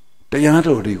တရား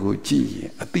တော်တွေကိုကြည့်ရ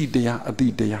င်အတိတ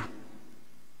ရား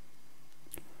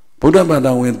ဗုဒ္ဓဘာ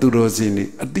သာဝင်သူတော်စင်တွေ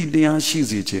အတိတရားရှိ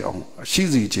စေခြင်း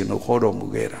လို့ခေါ်တော်မူ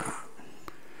ခဲ့တာ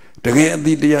တကယ်အ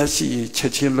တိတရားရှိရင်ချ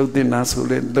က်ချင်းလှုပ်တဲ့နာဆို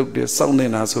လဲလှုပ်တယ်စောင့်တဲ့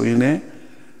နာဆိုရင်လည်း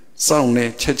စောင့်တယ်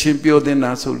ချက်ချင်းပြောတဲ့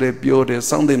နာဆိုလဲပြောတယ်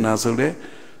စောင့်တဲ့နာဆိုလဲ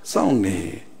စောင့်တယ်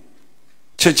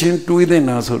ချက်ချင်းတွေးတဲ့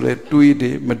နာဆိုလဲတွေးတ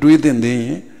ယ်မတွေးတဲ့ရ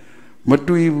င်မ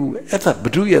တွေးဘူးအဲ့ဒါဘု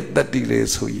ဒ္ဓရဲ့တတ္တိလေ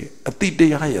ဆိုရင်အတိတ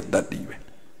ရားရဲ့တတ္တိပဲ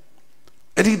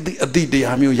အဲ့ဒီအတိတ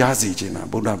ရားမျိုးရစီခြင်းတာ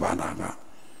ဗုဒ္ဓဘာသာက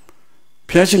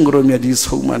ဖျားရှင်ကိုရောမြတ်ကြီး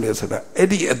ဆုံးမတယ်ဆိုတာအဲ့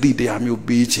ဒီအတိတရားမျိုး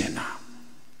ပေးခြင်းတာ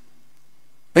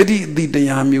အဲ့ဒီအတိတ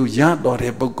ရားမျိုးရတော်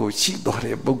တဲ့ပုဂ္ဂိုလ်ရှိတော်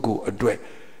တဲ့ပုဂ္ဂိုလ်အတွက်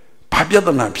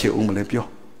바뼈다나 피해 오물래 뼈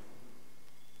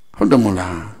ဟုတ်တယ်မို့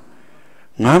လား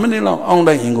9 မိနစ်လောက်အောင်း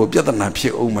လိုက်ရင်ကိုပြဿနာဖြ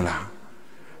စ်အောင်မလား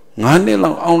9 နှစ်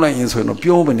လောက်အောင်းလိုက်ရင်ဆိုရင်တော့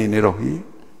ပြောမနေနဲ့တော့ဟိ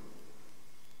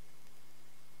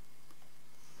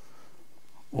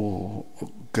โอ้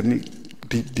ကနိ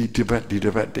ဒီ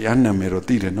ဘက်တရားနာမယ်တော့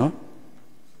သိတယ်နော်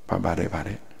ပါတ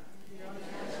ယ်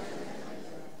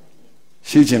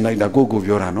ရှိချင်လိုက်တာကို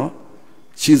ပြောတာနော်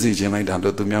ရှိစေချင်လိုက်တာ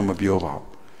လို့သူများမပြောပါဘူး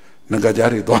ငကကြား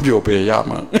တွေသွားပြောပဲရ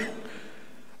မှာ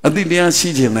အတိတရားရှိ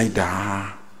ချင်လိုက်တာ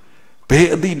ဘယ်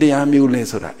အတိတရားမျိုးလဲ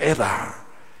ဆိုတာအဲ့ဒါ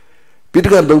ပိဋ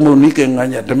ကတ်သုံးပုံနိကေ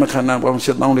9ညဓမ္မခန္ဓာပေါင်း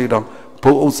7400တောင်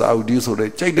ဘုဥစ္စာဥဒိဆိုတဲ့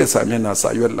ကြိုက်တဲ့စာမျက်နှာစာ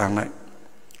ရွက်လန်လိုက်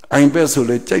အိုင်ပက်ဆို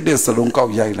လေကြိုက်တဲ့စလုံးကော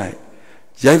က်ရိုက်လိုက်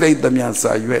သမျှ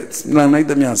စာရွက်လန်လိုက်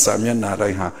သမျှစာမျက်နှာတို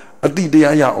င်းဟာအတိတ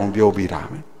ရားရအောင်ပြောပြတာ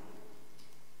ပဲ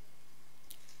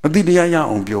အတိတရားရ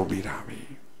အောင်ပြောပြတာပဲ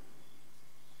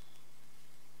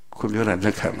ခုပြောတာလ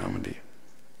က်ခံလားမသိ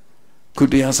ခု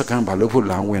တရားစခန်းဘာလို့ဖို့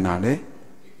လောင်းဝင်တာလဲ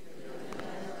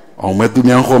အောင်မဲ့သူ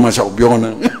များခေါ်မှလျှောက်ပြောနေ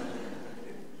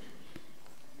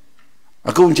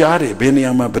အကုန်ကြားတယ်ဘယ်နေ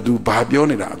ရာမှာဘသူဘာပြော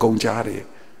နေတာအကုန်ကြားတယ်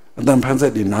အတန်ဖန်ဆ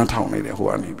က်တွေနားထောင်နေတယ်ဟို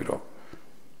ကနေပြီးတော့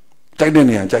ကြိုက်တဲ့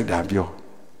နေရာကြိုက်တာပြော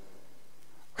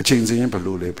အချိန်စင်းဘ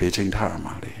လို့လဲဘယ်ချိန်ထားရ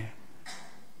မှာလဲ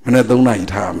မနေ့3 နာရီ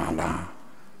ထားရမှာလား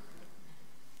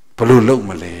ဘလို့လုံ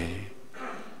မလဲ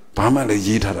ဘာမှလည်း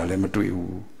ရေးထားတာလည်းမတွေ့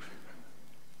ဘူး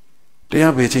တ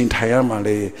ရားဘယ်ချိန်ထိုင်ရမှာ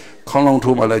လဲခေါင်းလောင်း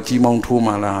ထိုးမှာလားကြီးမောင်းထိုး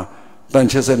မှာလားတန်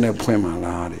ချက်ဆက်နဲ့ဖွင့်မှာ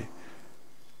လားတဲ့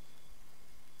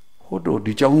ဟိုတို့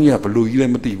ဒီเจ้าကြီးကဘလို့ကြီးလ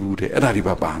ည်းမသိဘူးတဲ့အဲ့ဒါဒီ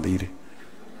ပါသေးတယ်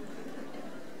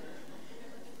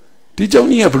ဒီเจ้า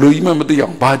ကြီးကဘလို့ကြီးမှမသိအော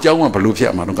င်ဘာเจ้าကဘလို့ဖြ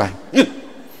စ်မှာတော့ gain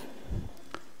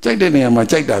ကြိုက်တဲ့နေရာမှာ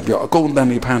ကြိုက်တာပြောအကုန်အတန်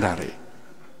နေဖမ်းတာတယ်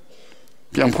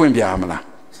ပြန်ဖွင့်ပြမလား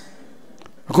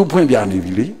အခုဖွင့်ပြနေ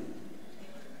ပြီလေ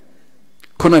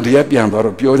ခုနတည်းကပြန်သွား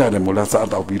တော့ပြောကြတယ်မို့လားစား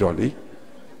တော့ပြီးတော့လေ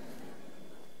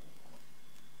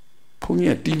ဘုန်း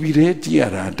ကြီးက TV ထဲကြည့်ရ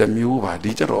တာတမျိုးပါ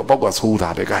ဒီကျတော့အပေါက်ကဆိုးတာ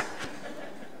တဲ့ gain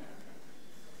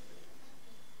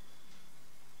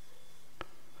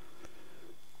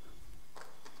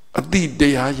အတိတ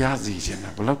ရားရစီခြင်းဘ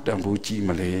ယ်လောက်တန်ဖိုးကြီးမ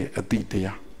လဲအတိတ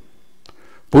ရား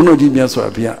ဘုန်းတော်ကြီးမြတ်စွာ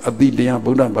ဘုရားအတိတရား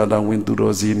ဗုဒ္ဓဘာသာဝင်သူ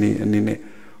တော်စည်းနေအနေနဲ့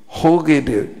ဟောခဲ့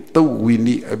တဲ့သုတ်ဝီ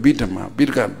နိအဘိဓမ္မာပိဋ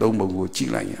ကတ်သုံးပုံကိုကြည့်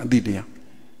လိုက်ရင်အတိတရား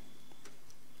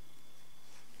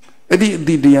အဲ့ဒီအ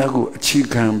တိတရားကိုအခြေ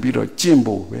ခံပြီးတော့ကျင့်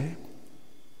ဖို့ပဲ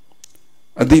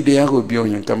အတိတရားကိုပြော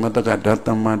ရင်ကမ္မတက္ကဓတ္တ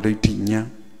မဒိဋ္ဌိဉာဏ်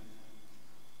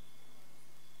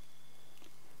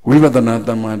ဝိပဿနာတ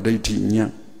မ္မာဒိဋ္ဌိဉာဏ်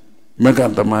မဂ္ဂ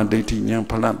တမ္မာဒိဋ္ဌိဉာဏ်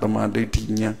ဖလတမ္မာဒိဋ္ဌိ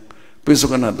ဉာဏ်ပိစု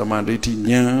ကနာတမ္မာဒိဋ္ဌိ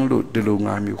ဉာဏ်လို့ဒီလို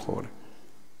5မျိုးခေါ်တယ်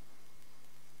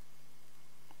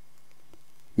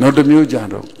နောက်တစ်မျိုးကြ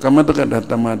တော့ကမ္မတက္ကဓ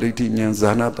တမ္မာဒိဋ္ဌိဉာဏ်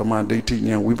ဇာနာတမ္မာဒိဋ္ဌိ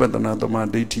ဉာဏ်ဝိပဿနာတမ္မာ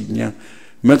ဒိဋ္ဌိဉာဏ်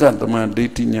မဂ္ဂတမ္မာဒိ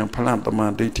ဋ္ဌိဉာဏ်ဖလတမ္မာ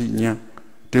ဒိဋ္ဌိဉာဏ်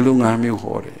ဒီလို5မျိုး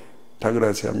ခေါ်တယ်ထာဂရ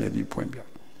ဆရာမြတ်ကြီးဖွင့်ပြ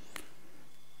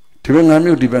ဒီဘက်5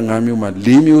မျိုးဒီဘက်5မျိုးမှာ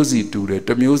4မျိုးစီတူတယ်တ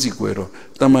စ်မျိုးစီကွဲတော့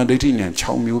တမ္မာဒိဋ္ဌိဉာဏ်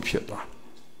6မျိုးဖြစ်သွား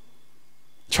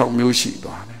6မျိုးရှိ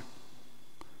သွားတယ်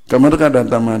ကမ္မတက္က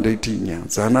တမ္မာဒိဋ္ဌိဉာဏ်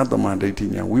ဇာနာတမ္မာဒိဋ္ဌိ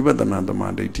ဉာဏ်ဝိပဿနာတမ္မာ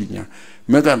ဒိဋ္ဌိဉာဏ်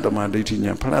မဂ္ဂတမ္မာဒိဋ္ဌိဉာ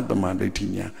ဏ်ဖလတမ္မာဒိဋ္ဌိ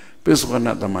ဉာဏ်ပိစုက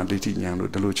နာတမ္မာဒိဋ္ဌိဉာဏ်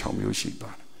လို့ဒီလို6မျိုးရှိ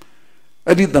သွားတယ်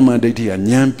အဲ့ဒီတမ္မာဒိဋ္ဌိကဉာ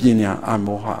ဏ်ပညာအ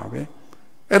မောဟပဲ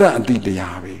အဲ့ဒါအတိတ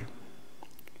ရားပဲ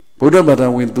ဗုဒ္ဓဘာသာ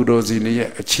ဝင်သူတော်စည်းရဲ့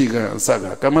အခြေခံအစက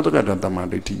ကမ္မတက္ကတမ္မာ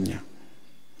ဒိဋ္ဌိဉာဏ်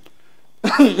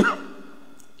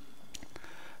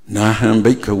နာဟံ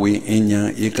ဘိက္ခဝေအဉ္ဉံ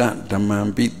ဧကဓမ္မံ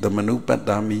ပိသမနုပတ္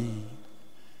တာမိ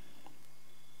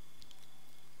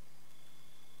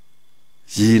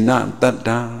ယေနတတ္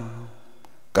တာ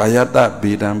ကာယတ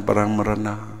ဗေဒံပရမရဏ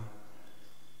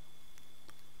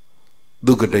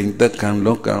ဒုက္ခတိန်တက္ကံ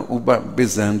လောကံဥပပိ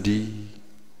စ္ဆန္တိ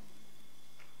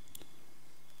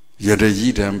ယရယိ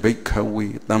တံဘိက္ခဝေ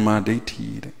သမ္မာဒိဋ္ဌိ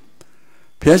တဲ့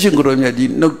ဘုရားရှင်ကိုယ်တော်မြတ်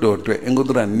ကြီးနှုတ်တော်အတွက်အင်္ဂုတ္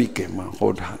တရနိကေမှာ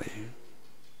ဟောထားတယ်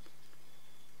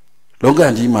လောက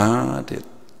ကြီးမှာတဲ့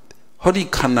ဟောဒီ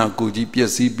ခန္ဓာကိုယ်ကြီးပျ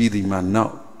က်စီးပြီးဒီမှာနော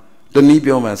က်တနည်း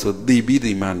ပြောမှဆိုသိပြီး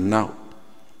ဒီမှာနောက်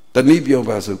တနည်းပြော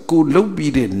ပါဆိုကိုလှုပ်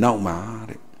ပြီးတဲ့နောက်မှာ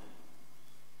တဲ့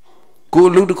ကို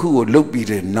လှုပ်တစ်ခုကိုလှုပ်ပြီး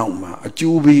တဲ့နောက်မှာအ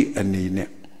ကျိုးပေးအနေနဲ့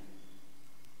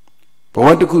ဘဝ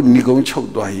တစ်ခုဏီကုံချုပ်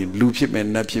သွားရင်လူဖြစ်မယ်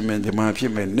နတ်ဖြစ်မယ်ဓမ္မဖြ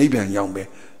စ်မယ်နိဗ္ဗာန်ရောက်မယ်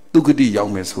ဒုက္ခတိရော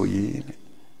က်မယ်ဆိုရင်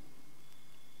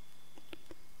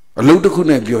အလုပ်တစ်ခု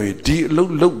နဲ့ပြောရင်ဒီအလု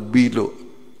ပ်လုပ်ပြီးလို့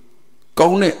ကော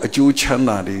င်းတဲ့အကျိုးချမ်း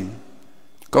သာတွေ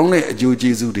ကောင်းတဲ့အကျိုး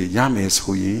ကျေးဇူးတွေရမယ်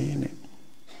ဆိုရင်တဲ့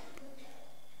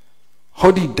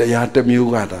ဟောဒီတရားတစ်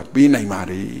မျိုးကသာပေးနိုင်ပါ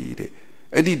လေတဲ့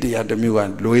အဲ့ဒီတရားတစ်မျိုးက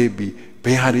လွဲပြီးဘ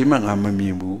ယ်ဟာတွေမှငါမမြ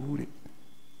င်ဘူးတဲ့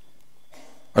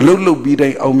အလုတ်လုတ်ပြီးတို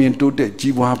င်းအောင်မြင်တိုးတက်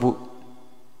ကြီးပွားဖို့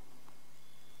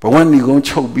ဘဝဏီကုန်း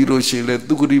ချုပ်ပြီးလို့ရှိရင်လေ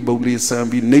သူဂတိဘုံလေးစံ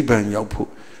ပြီးနိဗ္ဗာန်ရောက်ဖို့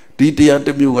ဒီ ဒီတရားတ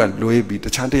စ်မျိုးကလွဲပြီးတ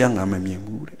ခြားတရားငါမမြင်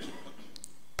ဘူးတဲ့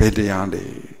ဘယ်တရားလဲ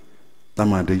တမ္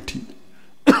မာဒိဋ္ဌိ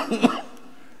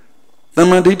တမ္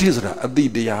မာဒိဋ္ဌိဆိုတာအတိ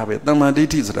တရားပဲတမ္မာဒိဋ္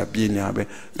ဌိဆိုတာပညာပဲ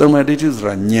တမ္မာဒိဋ္ဌိဆို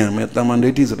တာဉာဏ်ပဲတမ္မာဒိ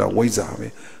ဋ္ဌိဆိုတာဝိဇ္ဇာပဲ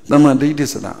တမ္မာဒိဋ္ဌိ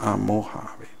ဆိုတာအာမောဟ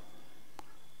ပဲ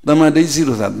တမ္မာဒိဋ္ဌိ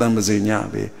ဆိုတာတမ္ပဇေည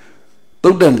ပဲသု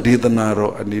တ်တန်ဒေသနာ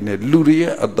တော်အနေနဲ့လူတွေ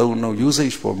ရဲ့အသုံးအနှုန်း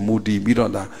usage for မူတည်ပြီး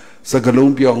တော့ဒါစက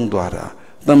လုံးပြောင်းသွားတာ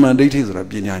တမ္မာဒိဋ္ဌိဆိုတာ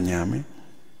ပညာဉာဏ်ပဲ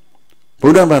ဗု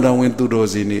ဒ္ဓဘာသာဝင်သူတော်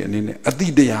စင်တွေအနေနဲ့အတိ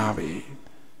တရားပဲ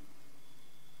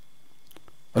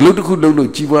အလုပ်တစ်ခုလုပ်လို့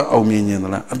ကြီးပွားအောင်မြင်ရင်သ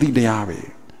လားအတိတရားပဲ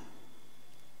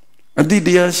အတိတ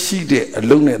ရားရှိတဲ့အ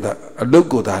လုပ်နဲ့သာအလုပ်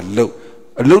ကိုသာလု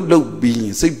ပ်ပြီးရ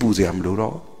င်စိတ်ပူစရာမလို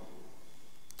တော့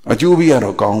အကျိုးပေးရ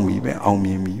တော့ကောင်းပြီပဲအောင်မြ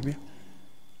င်ပြီပဲ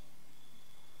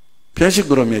ဖျက်ရှိ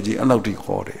ကြရမြတ်ကြီးအဲ့လောက်ထိ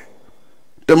ခေါ်တယ်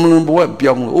တမလွန်ဘဝ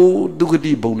ပြောင်းလို့အိုးဒုက္ခ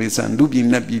တိဘုံလေးဆန်လူပြည်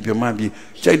နတ်ပြည်ပြမပြည်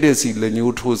ကြိုက်တဲ့စီလက်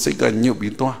ညှိုးထိုးစိတ်ကညှုပ်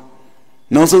ပြီးသွား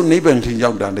နောက်ဆုံးနိဗ္ဗာန်ထိ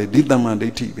ရောက်တာလေဒီတမ္မာဒိ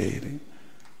ဋ္ဌိပဲတဲ့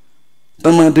တ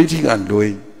မ္မာဒိဋ္ဌိကလွ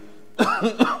ယ်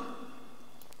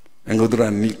အင်္ဂုတ္တရ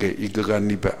နိကေဧကဂ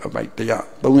နိဗ္ဗာန်အပိုက်တရား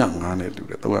305နဲ့တူ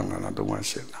တယ်305လား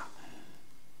308လား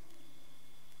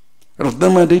အဲ့တော့တ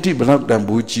မ္မာဒိဋ္ဌိဘယ်လောက်တန်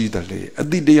ဖိုးကြီးတယ်လဲအ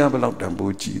တိတရားဘယ်လောက်တန်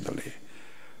ဖိုးကြီးတယ်လဲ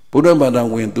ဘုရားဘာသာ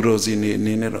ဝင်သူတော်စင်နေအ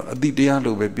နေနဲ့တော့အတိတရား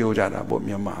လို့ပဲပြောကြတာပေါ့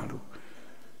မြန်မာလို့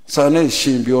စာနဲ့ရှ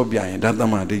င်ပြောပြရင်ဒါတ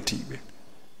မ္မာဒိဋ္ဌိပဲ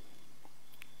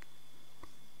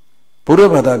ဘု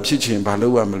ရားဘာသာဖြစ်ခြင်းဘာ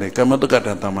လို့ရမလဲကမ္မတက္က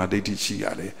တာတမ္မာဒိဋ္ဌိရှိရ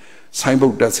တယ်ဆိုင်းဘု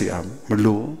တ်တက်เสียမ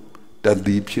လို့တတ်သ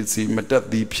ည်ဖြစ်စီမတတ်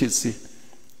သည်ဖြစ်စီ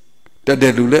တတ်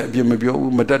တဲ့လူလည်းအပြစ်မပြော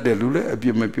ဘူးမတတ်တဲ့လူလည်းအပြ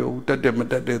စ်မပြောဘူးတတ်တဲ့မ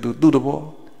တတ်တဲ့သူ့တဘော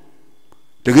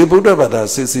တကယ်ဗုဒ္ဓဘာသာ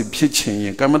စစ်စစ်ဖြစ်ခြင်းရ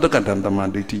င်ကမ္မတက္ကတာတမ္မာ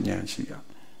ဒိဋ္ဌိဉာဏ်ရှိရ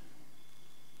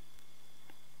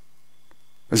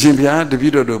အရှင်ဘုရားတပ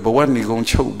ည့်တော်တို့ဘဝနေကုန်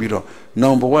ချုပ်ပြီးတော့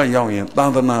နောင်ဘဝရောက်ရင်သာ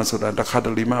သနာဆိုတာတစ်ခါတ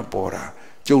လေမှပေါ်တာ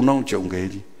ကြုံတော့ကြုံခဲ့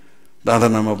ကြီးသာသ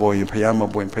နာမပေါ်ရင်ဘုရားမ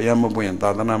ပွင့်ဘုရားမပွင့်ရင်သာ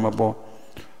သနာမပေါ်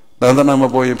သာသနာမ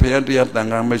ပေါ်ရင်ဘုရားတရားတန်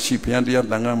ခါမရှိဘုရားတရား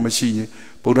တန်ခါမရှိရင်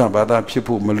ဗုဒ္ဓဘာသာဖြစ်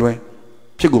ဖို့မလွယ်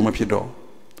ဖြစ်ကိုမဖြစ်တော့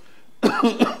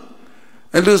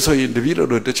အဲ့လိုဆိုရင်တပည့်တော်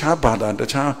တို့တခြားဘာသာတ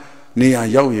ခြားနေရာ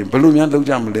ရောက်ရင်ဘယ်လိုများလုပ်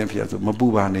ကြမလဲဖေဆိုမပူ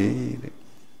ပါနဲ့တဲ့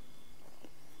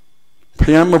ဘု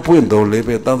ရားမပွင့်တော့လည်း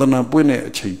ပဲသာသနာပွင့်တဲ့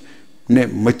အချိန်နဲ့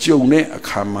မကြုံတဲ့အ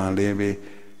ခါမှလည်းပဲ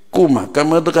ကိုယ်မှာကမ္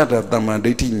မတက္ကတာတမ္မာ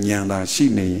ဒိဋ္ဌိဉာဏ်သာရှိ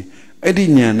နေရင်အဲ့ဒီ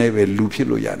ဉာဏ်နဲ့ပဲလူဖြစ်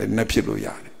လို့ရတယ်နတ်ဖြစ်လို့ရ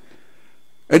တယ်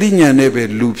အဲ့ဒီဉာဏ်နဲ့ပဲ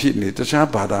လူဖြစ်နေတခြား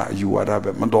ဘာသာအယူဝါဒ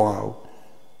ပဲမတော်ဘူး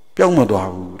ပြောင်းမသွား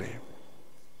ဘူးတဲ့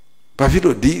ဘာဖြစ်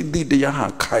လို့ဒီအတိတရားဟာ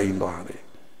ခိုင်သွားတယ်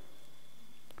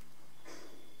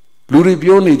လူတွေ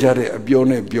ပြောနေကြတဲ့အပြော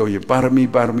နဲ့ပြောရင်ပါရမီ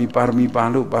ပါ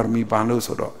လို့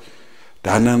ဆိုတော့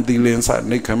ဒါနံသီလင်္စ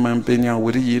နိခမံပညာဝ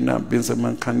ရိယနာပင်စမံ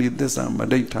ခန္ဒီသစ္စာမ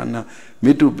ဒိဋ္ဌာနာ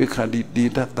မေတ္တုပိခာတိတိ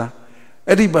တ္တ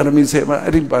အဲ့ဒီပါရမီ7ပါး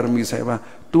အဲ့ဒီပါရမီ7ပါး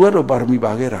तू ကတော့ပါရမီ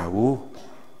ပါခဲ့တာကို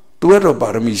तू ကတော့ပါ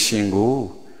ရမီရှင်ကို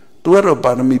तू ကတော့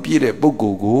ပါရမီပြည့်တဲ့ပုဂ္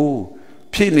ဂိုလ်ကို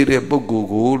ဖြည့်နေတဲ့ပုဂ္ဂိုလ်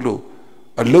ကိုလို့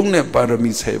အလုံးနဲ့ပါရ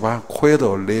မီ7ပါးခွဲ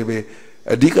တော်လဲပဲ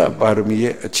အဓိကပါရမီ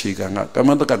ရဲ့အခြေခံကကမ္မ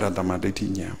တက္ကတာတမ္မာဒိဋ္ဌိ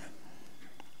ဉာဏ်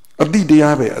အတိတ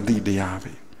ရားပဲအတိတရား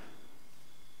ပဲ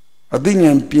အသိဉာ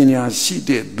ဏ်ပညာရှိ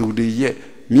တဲ့သူတွေရဲ့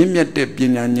မြင့်မြတ်တဲ့ပ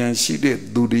ညာဉာဏ်ရှိတဲ့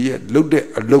သူတွေရဲ့လုပ်တဲ့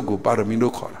အလုပ်ကိုပါရမီ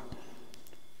လို့ခေါ်တာ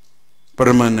ပရ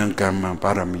မဏံကမ္မ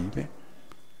ပါရမီပဲ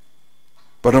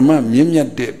ပရမမြင့်မြတ်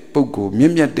တဲ့ပုဂ္ဂိုလ်မြ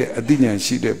င့်မြတ်တဲ့အသိဉာဏ်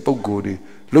ရှိတဲ့ပုဂ္ဂိုလ်တွေ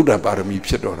လုပ်တာပါရမီ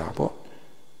ဖြစ်တော့တာပေါ့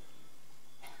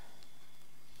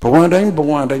ဘဝတိုင်းဘု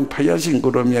ရားရှင်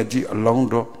ကိုတော်မြတ်ကြီးအလောင်း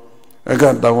တော်အက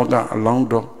တဝကအလောင်း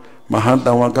တော်မဟာတ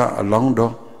ဝကအလောင်း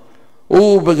တော်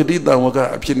အိုးပဂတိတဝက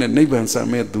အဖြစ်နဲ့နိဗ္ဗာန်ဆံ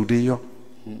မဲ့သူတွေရော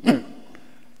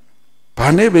ဘာ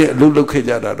နဲ့ပဲအလုပ်လုပ်ခဲ့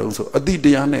ကြတာတုံးဆိုအတိတ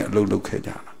ရားနဲ့အလုပ်လုပ်ခဲ့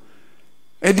ကြတာ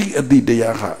အဲ့ဒီအတိတ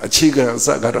ရားဟာအခြေခံအစ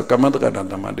ကတော့ကမ္မတက္ကတာ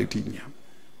တမ္မာဒိဋ္ဌိဉာဏ်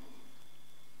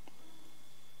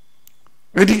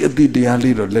အဲ့ဒီအတိတရား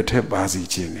လေးတော့လက်ထက်ပါစီ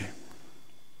ခြင်းတယ်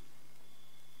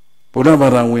ဘုရားဘာ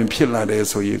သာဝင်ဖြစ်လာတယ်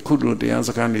ဆိုရင်ခုလိုတရားစ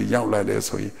ကားတွေရောက်လာတယ်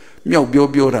ဆိုရင်မြောက်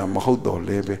ပြောတာမဟုတ်တော့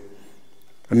လဲပဲ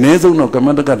အနည်းဆုံးတော့ကမ္မ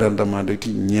တက္ကတာတမ္မာဒိဋ္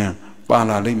ဌိဉာဏ်ပါ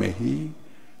လာလိမ့်မယ်ဟိ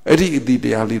အဲ့ဒီအတိတ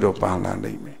ရားလေးတော့ပါလာ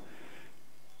လိမ့်မယ်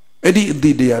အဲ့ဒီအ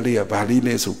တိတရားလေးကဘာလေး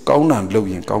လဲဆိုကောင်းတာလုပ်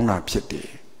ရင်ကောင်းတာဖြစ်တယ်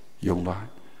ယုံပါ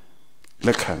လ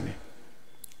က်ခံတယ်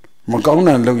မကောင်း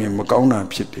တာလုပ်ရင်မကောင်းတာ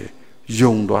ဖြစ်တယ်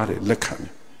ယုံသွားတယ်လက်ခံတ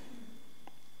ယ်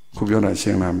ခုပြောတာရှ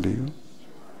င်းလားမသိဘူး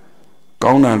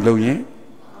ကောင်းတာလုပ်ရင်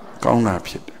ကောင်းတာ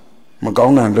ဖြစ်တယ်မကော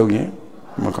င်းတာလုပ်ရင်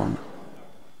မကောင်းတာ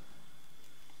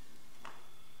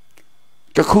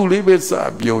တခုလေးပဲစ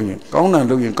ပြောရင်ကောင်းတာ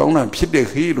လုပ်ရင်ကောင်းတာဖြစ်တဲ့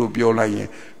ခေလို့ပြောလိုက်ရင်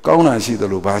ကောင်းတာရှိတယ်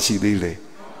လို့ဘာရှိသေးလဲ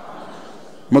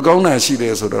မကောင်းတာရှိတ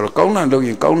ယ်ဆိုတော့ကောင်းတာလုပ်ရ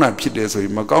င်ကောင်းတာဖြစ်တယ်ဆိုရ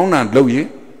င်မကောင်းတာလုပ်ရင်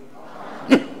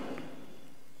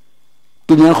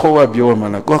သူများခေါ်ကပြောမှ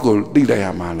လားကိုယ့်ကိုသိလိုက်ရ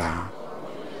မှာလား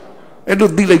အဲ့လို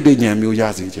သိလိုက်တဲ့ဉာဏ်မျိုးရ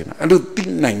စေခြင်းအဲ့လိုသိ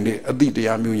နိုင်တဲ့အသိတ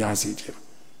ရားမျိုးရစေခြင်း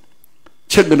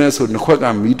ချက်ကနေဆိုနှစ်ခွက်က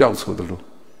မီးတောက်ဆိုသလို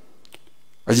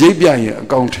အရေးပြရင်အ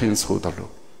ကောင်ထင်းဆိုသလို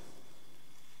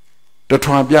တ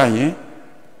ထွာပြရင်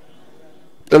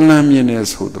တလန်းမြင်နေ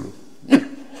ဆိုသလို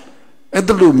အဲ့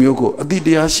ဒီလိုမျိုးကိုအသိတ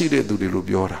ရားရှိတဲ့သူတွေလို့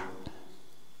ပြောတာ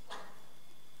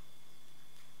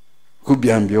ခုပြ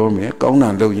န်ပြောမယ်ကောင်းတာ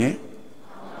လုပ်ရင်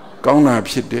ကောင်းတာ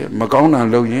ဖြစ်တယ်မကောင်းတာ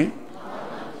လုပ်ရင်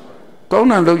ကောင်း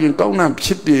တာလုပ်ရင်ကောင်းတာဖြ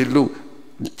စ်တယ်လို့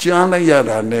ကြားလိုက်ရ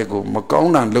တာနဲ့ကိုမကော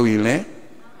င်းတာလုပ်ရင်လည်း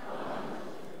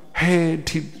ဟဲ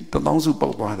ဒီတသောင်းစုပေါ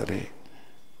က်သွားတယ်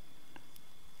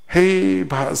ဟေး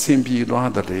ဘာအစဉ်ပြေသွား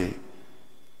တယ်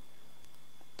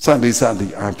စသ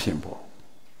ည်အားဖြင့်ပေါ့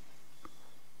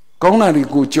ကောင်းတာတွေ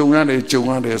ကိုကြုံရတယ်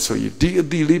ဆိုရင်ဒီအ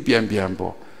တိလေးပြန်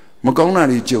ပေါ့မကောင်းတာ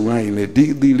တွေကြုံရရင်လေဒီ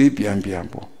အတိလေးပြန်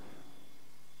ပေါ့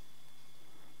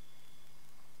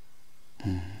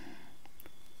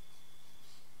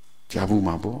ကြားဘူး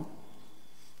မှာပေါ့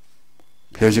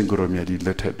ဘုရားရှင်ကိုရောမြတ်ဒီလ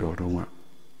က်ထက်တော်တုန်းက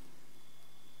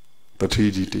တ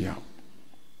ထေးကြီးတယောက်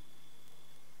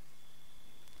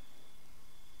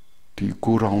ဒီ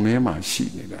ကိုယ်တော်ထဲမှာရှိ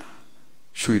နေတာ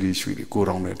ရွှေတွေကိုယ်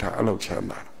တော်နဲ့ထားအဲ့လောက်ချမ်း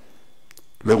သာ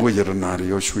လက်ဝဲရတနာတွေ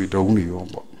ရောရွှေတုံးတွေရော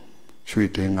ပေါ့ရွှေ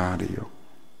တင်းငါးတွေရော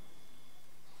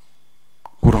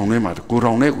ကိုယ်တော်ထဲမှာကိုယ်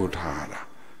တော်နဲ့ကိုထားတာ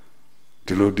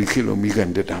ဒီလိုဒီခေတ်လိုမိကန်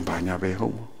တက်တံဘာညာပဲဟု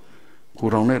တ်ကို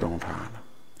ယ်တော်နဲ့တောင်ထားတာ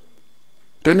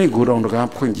တနေ့ကိုယ်တော်တကား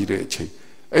ဖွင့်ကြည့်တဲ့အချိန်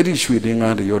အဲ့ဒီရွှေတင်း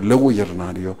ငါးတွေရောလက်ဝဲရတနာ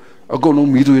တွေရောအကုန်လုံး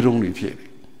မိသွေးတုံးတွေဖြစ်နေ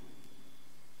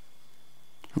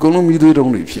အကုန်လုံးမိသွေး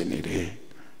တုံးတွေဖြစ်နေတယ်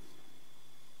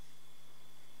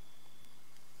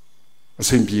အစ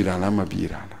ဉ်ပြေတာလားမပြေ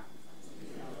တာလား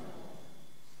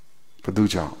ဘယ်သူ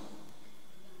ကြောင့်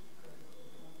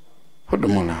ဟုတ်တ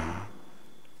ယ်မလား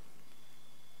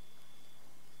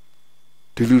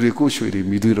ဒီလူတွေကိုရွှေတွေ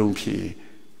မိသွေးတုံးဖြစ်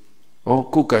ဩ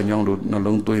ကိုယ်ကံကြောင့်လို့နှ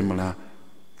လုံးသွင်းမလား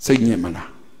စိတ်ညစ်မလား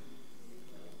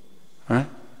ဟမ်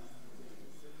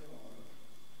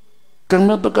ကမ္မ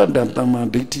တက္ကတတမ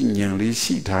ဒိဋ္ဌိဉာဏ်လေး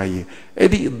ရှိထားရင်အဲ့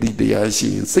ဒီအတိတရားရှိ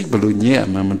ရင်စိတ်ဘလို့ညစ်ရ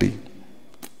မှမသိ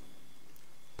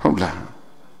ဟုတ်လား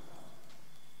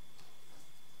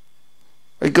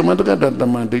အဲ့ကမ္မတက္ကတတ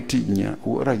မဒိဋ္ဌိဉာဏ်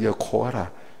ဟိုအဲ့ဒါရခေါ်တာ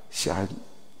ရှာ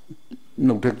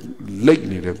နှုတ်တဲ့လိတ်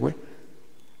နေတယ်ကွယ်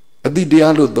အတိတ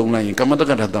ရားလို့သုံးလိုက်ရင်ကမ္မတက္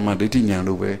ကတတမဒိဋ္ဌိဉာဏ်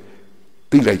လို့ပဲ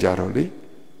သိလိုက်ကြတော့လေ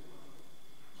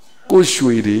ကို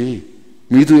ရွှေတွေ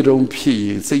မိသွေးတုံးဖြစ်ရ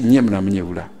င်စိတ်ညစ်မလားမညစ်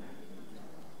ဘူးလား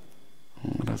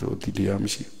ဒါဆိုဒီတရားမ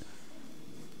ရှိ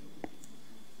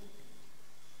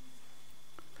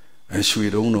ရွှေ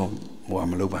တုံးတော့ဟို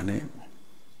မလုပ်ပါနဲ့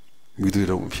မိသွေး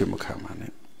တုံးအဖြစ်မခံပါ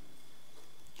နဲ့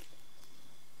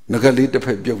ငကလေးတစ်ဖ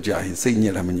က်ပြုတ်ကြရင်စိတ်ည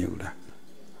စ်လားမညစ်ဘူးလား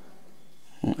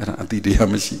အဲ့ဒါအတိတရား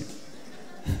မရှိ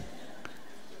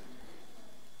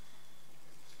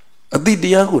အတိတ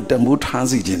ရားကိုတန်ဖိုးထား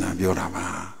စီခြင်းတာပြောတာပါ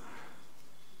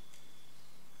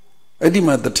အဲ့ဒီ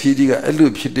မှာတထေးကြီးကအဲ့လို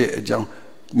ဖြစ်တဲ့အကြောင်း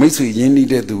မိတ်ဆွေရင်းနှီး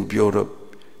တဲ့သူပြောတော့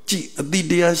ကြည်အတိ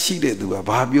တရားရှိတဲ့သူက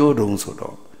ဘာပြောတုံးဆို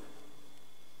တော့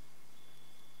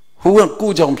ဟိုက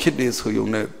ကိုကြောင့်ဖြစ်တယ်ဆိုရုံ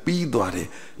နဲ့ပြီးသွားတယ်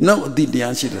နောက်အတိတ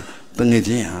ရားရှိတယ်တငယ်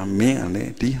ချင်းဟာမင်းကလ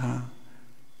ည်းဒီဟာ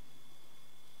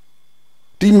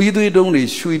ဒီမိသွေးတုံးတွေ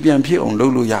ရွှေပြန်ဖြစ်အောင်လု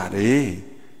ပ်လို့ရတယ်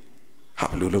ဟာ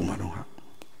ဘယ်လိုလုပ်မှာတော့ဟာ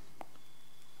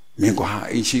မင်းကွာ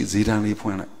အိမ်ရှိဇေတန်းလေးဖွ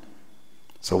င့်လိုက်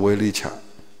ဇဝဲလေးချ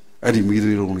အဲ့ဒီမိ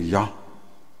သွေးတုံးတွေရောင်း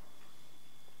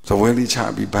ဇဝဲလေးချ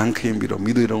ပြီးဘန်းခင်းပြီးတော့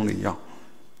မိသွေးတုံးတွေရောင်း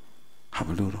ဟာဘ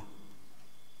ယ်လိုတော့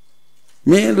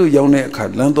မင်းလိုရောင်းတဲ့အခါ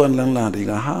လမ်းသွားလမ်းလာတွေ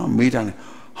ကဟာမေးတယ်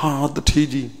ဟာတထေး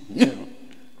ကြီး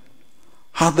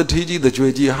ဟာတထေးကြီးတကြွ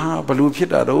ယ်ကြီးဟာဘယ်လိုဖြစ်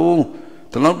တာတော့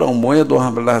ဒီလောက်တောင်မွဲသွား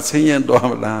မလားဆင်းရဲသွား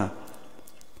မလား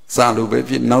စားလို့ပဲ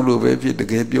ဖြစ်နောက်လို့ပဲဖြစ်တ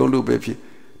ကယ်ပြောလို့ပဲဖြစ်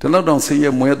ဒီလောက်တောင်ဆင်းရဲ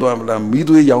မွဲသွားမလားမိ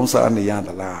သွေးရောင်းစားနေရသ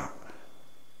လား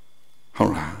ဟု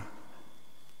တ်လား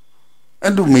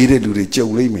အဲ့လိုမေးတဲ့လူတွေကြုံ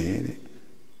လိမ့်မယ်တဲ့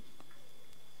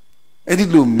အဲ့ဒီ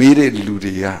လိုမေးတဲ့လူ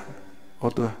တွေက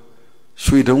ဟောတော့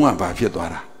ရွှေတုံးကဘာဖြစ်သွား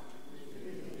တာ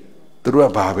သူတို့က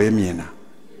ဘာပဲမြင်တာ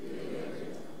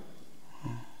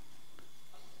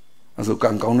အဲ့ဆိုကံ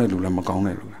ကောင်းတဲ့လူလားမကောင်း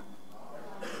တဲ့လူလား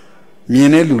မြင်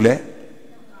တဲ့လူလည်း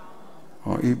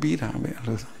ဟောအေးပြီးတာပဲအဲ့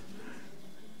လို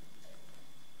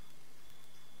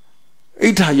အိ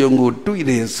ဋ္ဌာယုံကိုတွေ့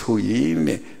တယ်ဆိုရင်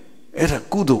အဲ့ဒါ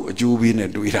ကုသိုလ်အကျိုးပေးနဲ့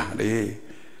တွေ့တာလေ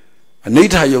အနိ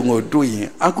ဋ္ဌာယုံကိုတွေ့ရင်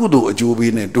အကုသိုလ်အကျိုး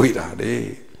ပေးနဲ့တွေ့တာလေ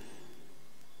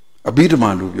အဘိဓမ္မာ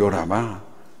လို့ပြောတာပါ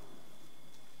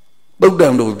တုတ်တံ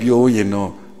လို့ပြောရင်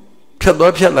တော့ဖြတ်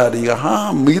သွားဖြတ်လာတွေကဟာ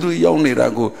မိသူရောက်နေတာ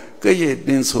ကိုကဲ့ရဲ့တ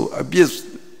င်းဆိုအပြစ်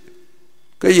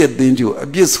ကဲ့ရဲ့တင်းကျိုးအ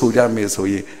ပြစ်ဆိုကြမယ်ဆို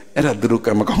ရင်အဲ့ဒါသူတို့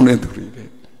ကံမကောင်းတဲ့သူတွေပဲ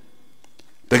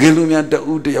တကယ်လို့များတ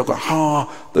ဦးတယောက်ကဟာ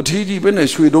တတိကြီးပဲနဲ့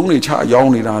ရွှေတုံးတွေချရော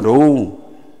င်းနေတာတော့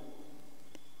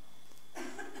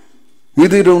မိ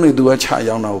သွေးတုံးနဲ့သူကချ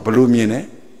ရောက်တာကိုဘလို့မြင်လဲ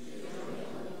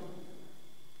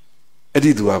အဲ့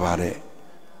ဒီသူကပါတဲ့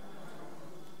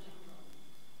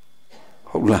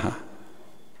ဟုတ်လား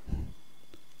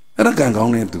အဲ့ဒါကံကော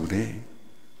င်းတဲ့သူလေ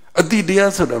အတိတ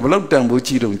ရားဆိုတာဘလို့တန်ဖို့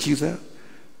ကြည့်တော့ကြည့်စမ်း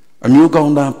အမျိုးကော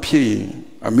င်းသားဖြစ်ရင်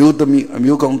အမျိုးသမီးအ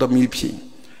မျိုးကောင်းသမီးဖြစ်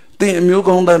တင်အမျိုး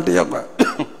ကောင်းသားတယောက်က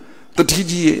တတိ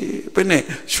ကြီးဘယ်နဲ့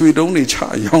ရွှေတုံးတွေချ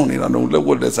ရောက်နေတာတော့လက်ဝ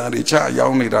တ်လက်စားတွေချရော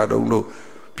က်နေတာတော့လို့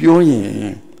ပြောရင်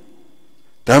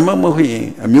ဓမ္မမဟုတ်ရင်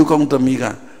အမျိုးကောင်းသမီးက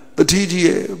တတိကြီး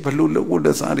ဘလို့လက်ဝတ်လ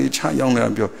က်စားတွေချရောက်နေတာ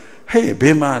ပြောဟဲ့ဘ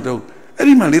ယ်မှာတော့အဲ့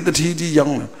ဒီမှာလေတတိကြီးရော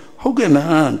က်နေဟုတ်ကဲ့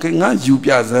လားကဲငါယူ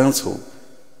ပြစမ်းဆို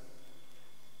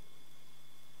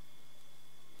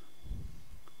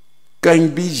ကင်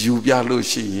ပြီးယူပြလို့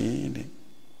ရှိရင်တဲ့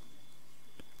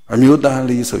အမျိုးသား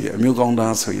လေးဆိုရင်အမျိုးကောင်း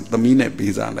သားဆိုရင်သမီးနဲ့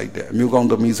ပေးစားလိုက်တယ်အမျိုးကောင်း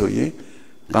သမီးဆိုရင်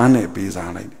ကားနဲ့ပေး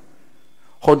စားလိုက်တယ်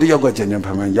ဟောတယောက်ကကျန်ကျန်ဖ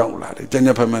န်ဖန်ရောက်လာတယ်ကျန်ကျ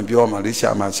န်ဖန်ဖန်ပြောမှလေရှာ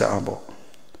မရှာပေါ့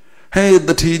ဟဲ့တ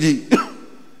တိကြီး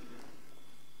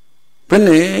ဘယ်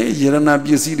နဲ့ရတနာပ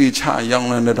စ္စည်းတွေချရောက်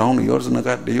နေတဲ့တောင်းတွေရောစနက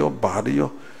တွေရောဘာတွေရော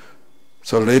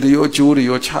ဆိုလေတွေရောကျိုးတွေ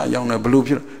ရောချရောက်နေဘလို့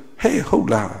ဖြစ်ဟဲ့ဟုတ်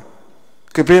လား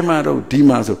ကပဲမတော့ဒီ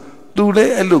မှာဆိုသူလ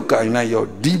ည်းအဲ့လိုကင်လိုက်ရော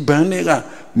ဒီဘန်းတွေက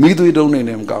မိသွေးတုံးနေတ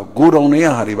ယ်မကောက်ကိုတောင်နေရ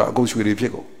ဟာတွေပါအကုန်ရွှေတွေဖြ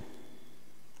စ်ကုန်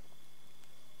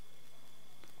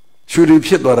ရွှေတွေ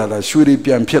ဖြစ်သွားတာလားရွှေတွေ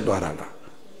ပြန်ဖြစ်သွားတာလား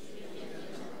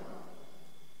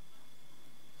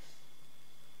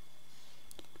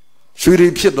ရွှေတွေ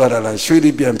ဖြစ်သွားတာလားရွှေ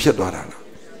တွေပြန်ဖြစ်သွားတာလား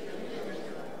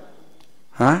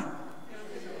ဟမ်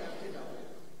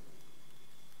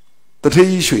တထေး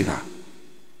ကြီးရွှေလား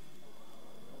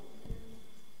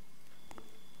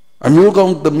အမျိုးကော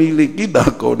င်းသမီးလေးကိတာ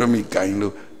ကောနမီကိုင်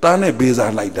လို့တားနဲ့ပေး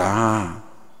စားလိုက်တာ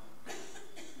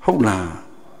ဟုတ်လား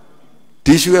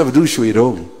ဒီရွှေကဘယ်သူရွှေ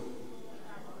တော့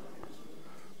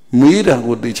မေးတာ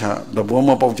ကိုသိချသဘောမ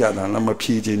ပေါက်ကြတာလားမ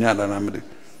ဖြေချင်ကြတာလားမသိ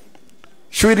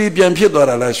ရွှေတွေပြန်ဖြစ်သွား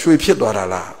တာလားရွှေဖြစ်သွားတာ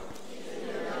လား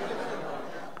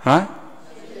ဟမ်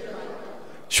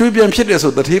ရွှေပြန်ဖြစ်တယ်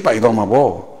ဆိုတထေးပိုင်တော့မှာ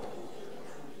ပေါ့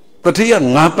တထေးက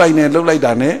ငါပိုင်နဲ့လှုပ်လိုက်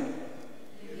တာနဲ့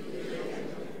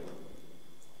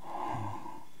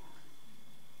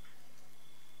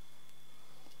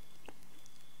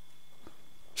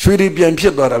ရွှေတွေပြန်ဖြ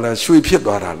စ်သွားတာလားရွှေဖြစ်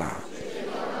သွားတာလား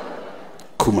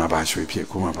ခုမှပါရွှေဖြစ်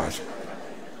ခုမှပါ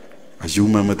အယူ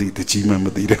မှမသိတကြီးမှမ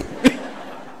သိတယ်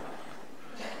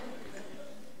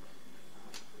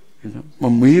မ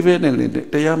မေးပဲနဲ့လေ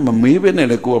တရားမမေးပဲနဲ့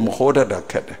လေကိုကမခေါ်တတ်တာ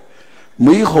ခက်တယ်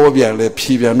မေးခေါ်ပြန်လေ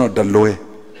ဖြေပြန်တော့တလွဲ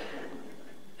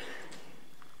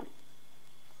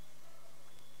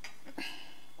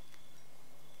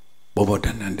ဘောဘောတ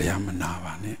န်တန်တရားမနာ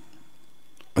ပါနဲ့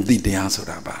အတိတရားဆို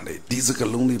တာပါလေဒီစက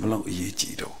လုံးလေးဘလောက်အရေး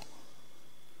ကြီးတော့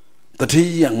တတိ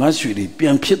ယငါရွှေတွေပြ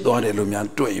န်ဖြစ်သွားတယ်လို့များ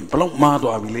တွေ့ရင်ဘလောက်မှား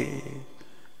သွားပြီလေ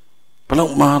ဘလော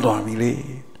က်မှားသွားပြီလေ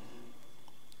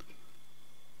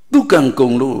သူကံ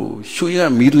ကုံလို့ရွှေက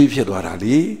မီးသွေးဖြစ်သွားတာ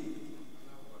လေ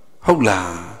ဟုတ်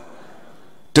လား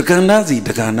တက္ကနာစီတ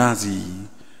က္ကနာစီ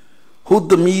ဟို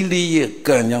သမီးလေးရဲ့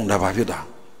ကံကြောင့်ဒါဘာဖြစ်တာ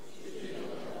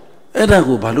အဲ့ဒါ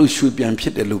ကိုဘာလို့ရွှေပြန်ဖြ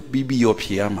စ်တယ်လို့ပြီးပြီးရော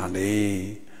ဖြေရမှာလဲ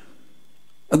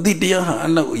အတိတရားဟာအ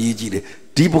လောက်အရေးကြီးတယ်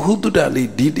ဒီဘ ഹു တုတ္တလေး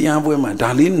ဒီတရားပွဲမှာဒါ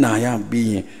လေးနာရပြီး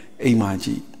ရင်အိမ်မှာကြ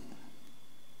ည့်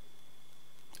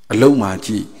အလုံးမှာကြ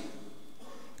ည့်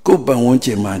ကိုယ်ပံဝန်းကျ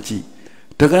င်မှာကြည့်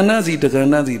တက္ကနာစီတက္က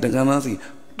နာစီတက္ကနာစီ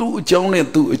သူ့အကြောင်းနဲ့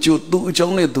သူ့အကျိုးသူ့အကြော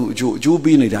င်းနဲ့သူ့အကျိုး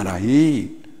ပေးနေကြတာဟေး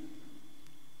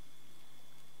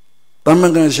တမ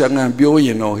န်ကန်ရှာငံပြောရ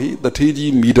င်တော့ဟေးတထေး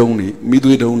ကြီးမိတုံးနေမိ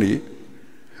သွေးတုံးနေ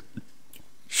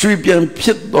ရွှေပြန်ဖြ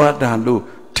စ်သွားတာလို့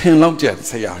ထင်လောက်ကြ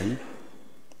ဆရာကြီး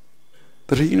တ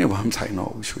တိနဲ့ဘာမှဆိုင်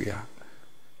တော့ဘူးရွှေရ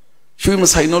ရွှေမ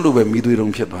ဆိုင်တော့လို့ပဲမိသွေး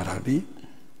တုံးဖြစ်သွားတာလေ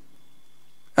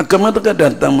အကမတကတ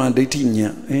တမန်ဒိဋ္ဌိညာ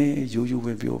ရိုးရိုး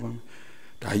ပဲပြောပါမယ်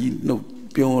ဒါကြီးနှုတ်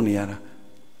ပြောနေရတာ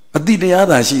အတိတရား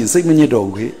သာရှိရင်စိတ်မညစ်တော့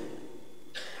ဘူးခေ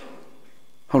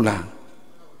ဟုတ်လား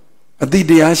အတိ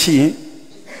တရားရှိရင်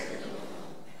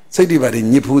စိတ်တွေပါ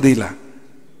ညစ်ဖူးသေးလား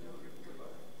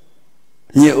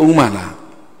ညစ်အောင်မလား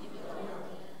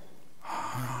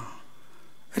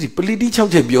အဲ့ဒီပလီတိ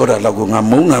6ချက်ပြောတာတော့ကိုငါ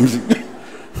မုန်းတာမရှိ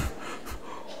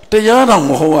တရားတော်မ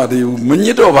ဟုတ်ရသေးဘူးမည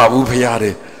စ်တော့ပါဘူးဖရား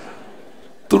တဲ့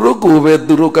သူတို့ကိုပဲ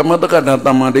သူတို့ကမ္မတက္ကတာတ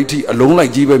မ္မာဒိဋ္ဌိအလုံးလို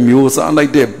က်ကြီးပဲမျိုးစားလို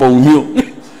က်တဲ့ပုံမျိုး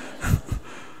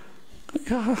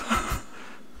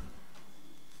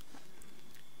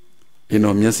ဒီ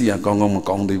တော့မျက်စိကကောင်းကောင်းမ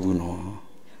ကောင်းသေးဘူးနော်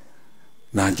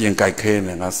နာကျင်ကြိုက်ခဲ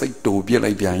နေငါစိတ်တူပြစ်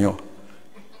လိုက်ပြန်ရော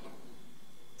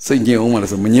စိတ်ညစ်အောင်မ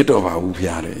လားဆိုမညစ်တော့ပါဘူးဖ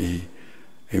ရားတဲ့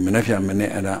အေးမနေ့ဖြာမနေ့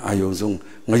အဲ့ဒါအာယုံဆုံး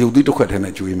ငရုတ်သီးတစ်ခွက်ထဲ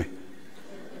နဲ့ကျွေးမယ်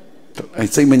အဲ့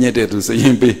စိတ်မညစ်တဲ့သူစိတ်ရ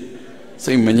င်ပေး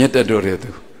စိတ်မညစ်တဲ့တော့တဲ့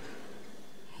သူ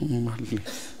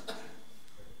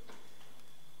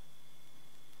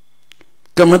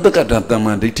Kamataka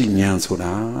Tama dating yan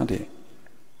soda.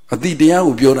 A dia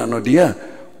will build an idea.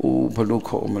 Oh,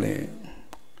 Paluko Male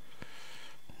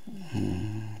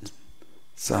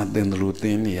Sadden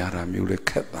routine Yara Mule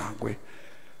cat that way.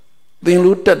 Then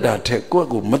looked at that take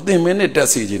go, Matin Bene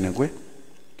Dassage in a way.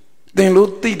 Then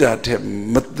looked at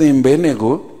Matin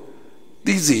Benego,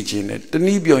 this age in it, the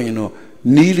Nibio, you know,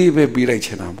 nearly will be like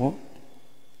Chenabo.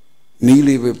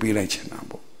 Nearly will be like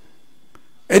Chenabo.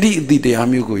 Eddie the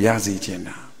Amigo Yazi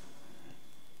Chena.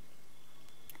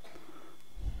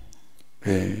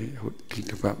 Who did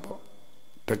the Babo?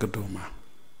 Takadoma.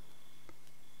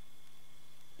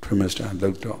 Trimester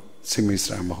looked up,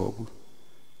 Semester Mahobu.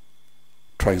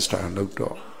 Tristar looked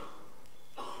up.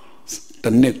 The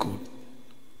Nico.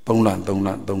 Don't let,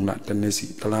 the Nessie,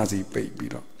 the Lazy baby.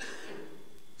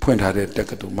 Point at it,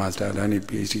 Takatu Master, Danny,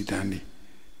 PhD Dandy.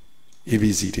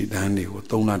 EBC Dandy, who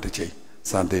don't let the J.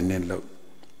 Sunday Nello.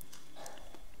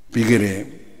 Bigger.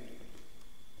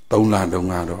 Don't let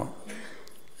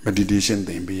meditation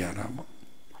thing be a ramo.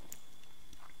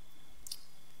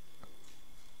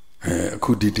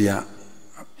 Kudidia,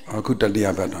 I could tell the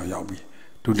abad on Yabi.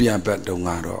 To the abad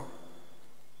dongaro.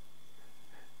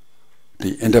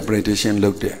 The interpretation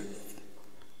looked there.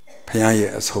 Paya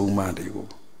as home madigo.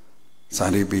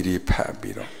 Sari bidi pat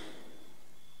bido.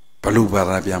 Balu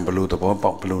barabian below the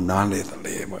bomb, below nale the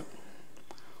labor.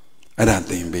 I don't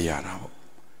think be a ramo.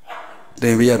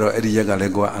 Then we are at the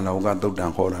Yagalego and Ogato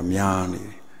down for a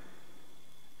miani.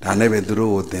 I never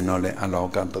drew the Nole and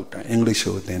Ogato, English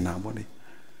show then nobody.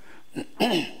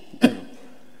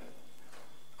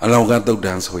 Allogato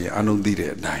dance for you, I don't did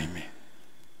it, dime me.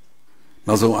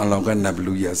 Not so Allogan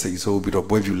Nabluya say so bit of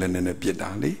Bovulan and a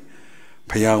Piedali.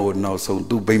 Paya would now so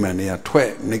do Baymania,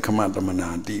 Twet,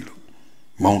 Nikamata deal.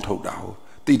 Mount Hodao,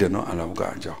 did not allow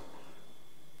Gajo.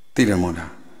 Did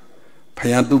Mona.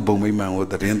 Payatu Bomiman with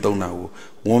the Rento now,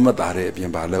 warm at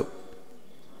Arabian Balo.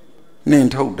 Nin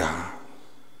Toda.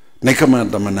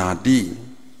 Nikamata Manadi.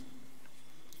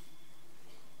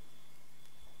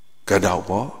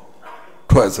 Gadao,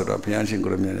 twice a piancing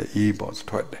grammy, e-boss,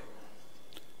 twice.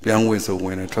 Pian whistle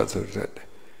when a twice a red.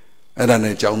 And then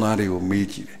a jaunari will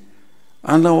meet you.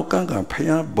 And now Ganga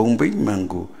Paya Bombay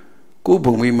Mango, go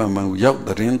Bombay Mamma, yacht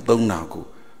the Rento Nago.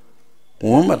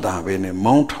 Warm at Davin,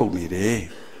 Mount Honey day.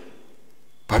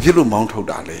 Papilo Mount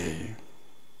Hodale.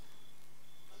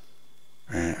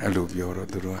 I love your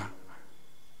Dura.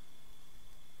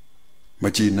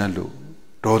 Magina Lu,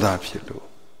 Doda Pielo.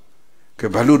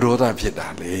 Balu Doda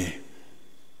Piedale.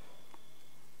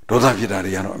 Doda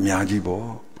Piedariano,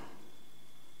 Miajibo.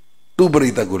 Do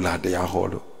Brita Gulatia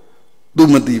Holo. Do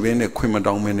Madivene,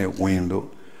 Quimadong,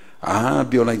 window. Ah,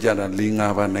 Biolajada,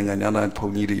 Lingava, Nangana,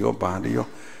 Ponidio, Badio,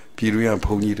 Piria,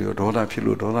 Ponidio, Doda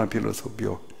Pilo, so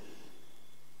bio.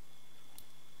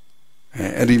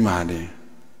 Eddie Madi.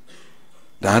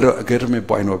 Dado, get me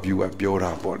point of view of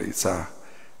Biora body, sir.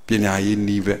 Pinai,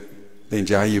 Nive, then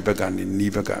Jai Bagani,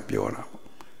 Niva got Biora.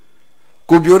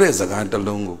 Go Biora is a ganta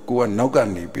longo, go and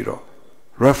Nogani Biro.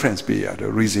 Reference be at a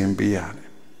reason be at it.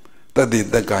 That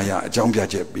did the Gaya,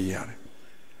 Jambiajet be at it.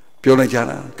 Biora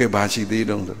Jana, Kebashi, they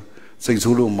don't say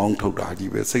Zulu Mount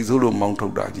Dajive, say Zulu Mount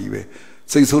Dajive,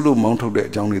 say Zulu Mount de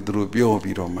Johnny Drew Bio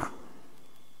Viroma.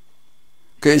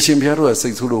 Can Shimpiero say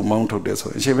Zulu Mount of this,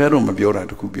 Shimpiero Mabiora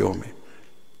to Kubiome.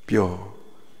 Bio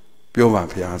Bioma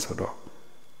Piazzo.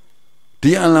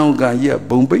 The Alanga,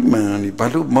 Bombay man,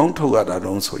 Balu Mount Hogada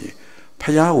don't so ye.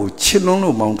 Payao,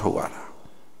 Chilono Mount Hogada.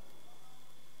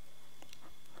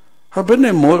 Have been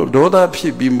a more Doda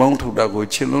P. be Mount Hodago,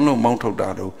 Chilono Mount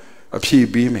Hodado, a P.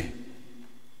 be me.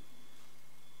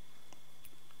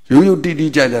 You did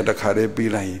Jaja the Kare be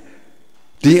like.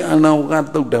 The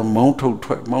Alanga the Mount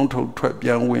Trap,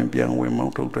 young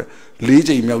Mount Trap,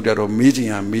 Legion Melder or Meeting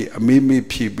and me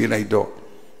P. be like dog.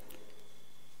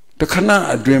 The Kana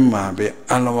a dream ma be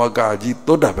Alawagaji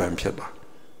Toda Bampieda.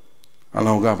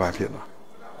 Alawaga Bapieda.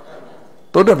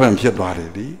 Toda Bampieda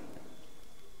already.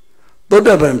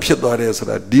 Toda Bampieda is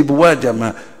that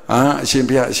Dibuajama,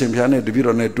 Shimpiane, the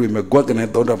Virone to him a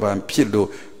Guagan Toda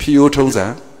Bampiedo, Pio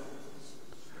Tonza.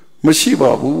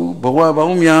 Mashibabu, Bawa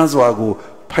Miazwago,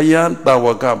 Payan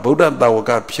Tawaga, Boda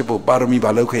Tawaga, people, Barami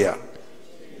Balokea.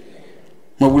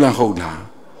 Mabula Hoda.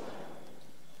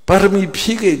 Parmi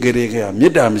Pige Gerega,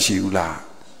 Midam Shula,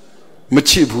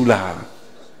 Machibula,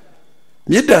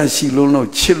 Mida Shilono,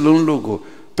 Chilon logo,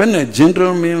 Penna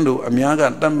gentleman lo,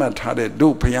 Amiaga, Damat had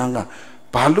do Payanga,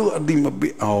 Palu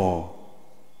Adimabi. Oh,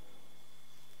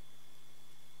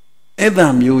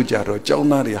 Edam Yujaro,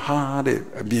 Jonari, hard,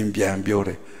 a beam bian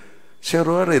biore.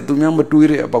 Sherore, Dumyama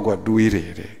Duire about what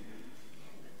Duire.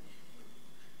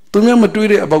 Dumyama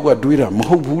Duire about what Duira,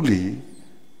 Mohobuli.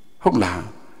 ဟုတ်လား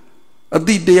အ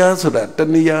တိတရားဆိုတာတ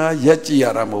ဏှာရက်ကြည့်ရ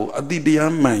တာမဟုတ်အတိတ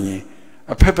ရားမှန်ရင်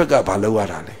အဖက်ဖက်ကဘာလုပ်ရ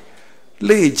တာလဲ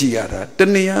လေ့ကြည့်ရတာတ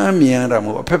ဏှာမြင်ရတာမ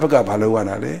ဟုတ်အဖက်ဖက်ကဘာလုပ်ရ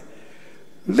တာလဲ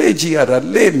လေ့ကြည့်ရတာ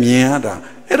လေ့မြင်ရတာ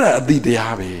အဲ့ဒါအတိတ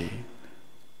ရားပဲ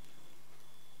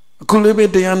အခုလေးပဲ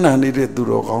တရားနာနေတဲ့သူ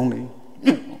တော်ကောင်းတွေ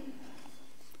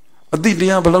အတိတ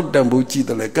ရားဘယ်လောက်တန်ဖိုးကြည့်တ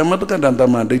ယ်လဲကမ္မတက္ကတတ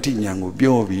မဒိဋ္ဌိဉာဏ်ကို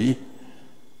ပြောပြီး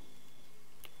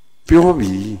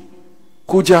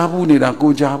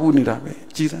ကိုကြားဘူးနေတာပဲ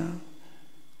ကြည်တာ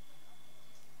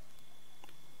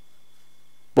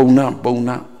ပုံ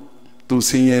နာသူစ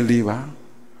င်းရဲလေးပါ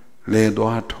လဲ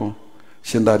သွားထုံး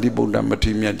ရှင်သာတိဗုဒ္ဓမ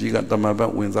ထေရမြတ်ကြီးကတမဘ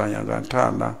တ်ဝင်စားရကထ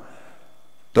လာ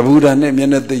တဗုဒ္ဓနဲ့မျက်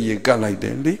နှာသိရကတ်လိုက်တ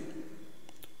ယ်လေ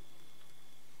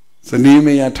ဇနီးမ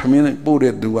ယားထမင်းပို့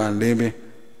တဲ့သူကလည်းပဲ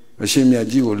အရှင်မြတ်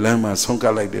ကြီးကိုလမ်းမှာဆုံးက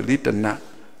တ်လိုက်တယ်လေတနတ်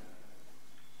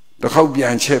တစ်ခေါက်ပြ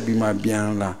န်ချက်ပြီးမှပြန်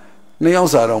လာနှစ်ယော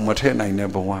က်စာတော့မထည့်နိုင်တဲ့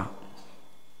ဘဝ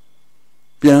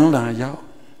ပြန်လာ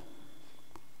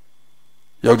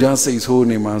ယောက်ျားစိတ်ဆိုး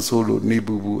နေမှဆိုးလို့နေ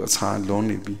ပူအစာလွန်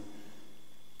နေပြီ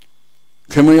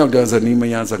ခင်မယောက်ျားဇနီးမ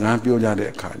ယားစကားပြောကြတဲ့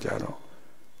အခါကျတော့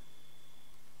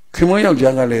ခင်မယော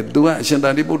က်ျားကလည်းသူကအရှင်သာ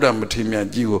ရိပုတ္တမထေရမြတ်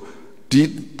ကြီးကိုဒီ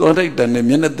တော်တိုက်တန်နဲ့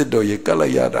မျက်နှာတစ်တော်ရေကတ်လို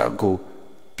က်ရတာကို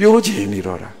ပြောချင်နေ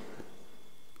တော့တာ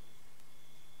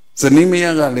ဇနီးမ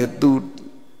ယားကလည်းသူ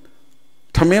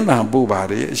ထမင်းလာပို့ပါ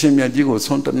တယ်အရှင်မြတ်ကြီးကို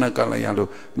ဆွန်းတနက်ကလိုက်ရလို့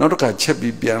နောက်တစ်ခါချက်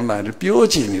ပြီးပြန်လာတယ်ပြော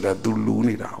ချင်နေတာသူလူ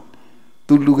နေတာ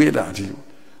သူလူခဲ့တာဒီ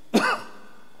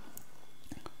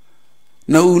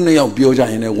နှစ်ဦးနှစ်ယောက်ပြောကြ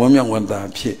ရင်လည်းဝမ်းမြောက်ဝမ်းသာ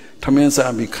ဖြစ်ထမင်း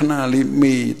စားပြီးခဏလေး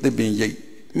မေးသစ်ပင်ရိပ်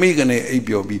မေးကနေအိပ်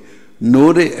ပျော်ပြီး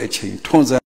နိုးတဲ့အချိန်ထွန်း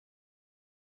စား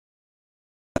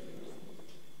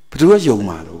ဘယ်သူကယုံ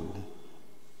မှာလို့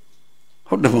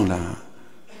ဟုတ်တယ်မဟုတ်လား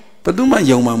ဘယ်သူမှ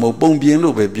ယုံမှာမဟုတ်ပုံပြင်း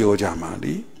လို့ပဲပြောကြမှာ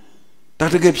လေဒါ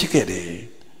တကယ်ဖြစ်ခဲ့တယ်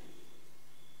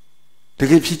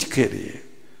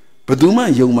ဘယ်သူမှ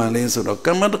ယုံမှလဲဆိုတော့က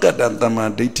မ္မတက္ကတတမ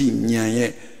ဒိဋ္ဌိဉာဏ်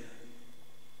ရဲ့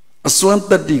အစွမ်း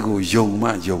တတ္တိကိုယုံမှ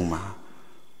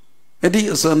အဲ့ဒီ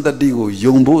အစွမ်းတတ္တိကို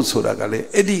ယုံဖို့ဆိုတာကလည်း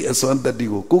အဲ့ဒီအစွမ်းတတ္တိ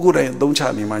ကိုကိုယ်တိုင်အသုံးချ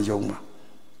နေမှယုံမှာ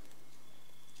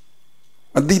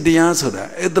အတိတရားဆိုတာ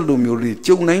အဲ့ဒါလိုမျိုးလေး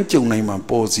ကြုံတိုင်းမှာ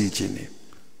ပေါ်စီခြင်းနေ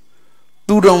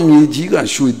သူတော်မြေကြီးက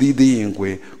ရွှေသီးသေးရင်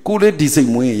ကိုလည်းဒီစိတ်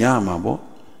မွေးရမှာပေါ့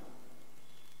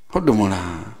ဟုတ်တယ်မ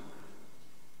လား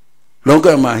လောက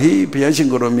မှာဟိဘုရားရှင်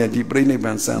ကိုယ်တော်မြတ်ကြီးပြိဋိ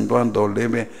ဘံစံသွားတော်လဲ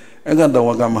ပဲအကတဝ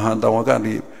ကမဟာတဝက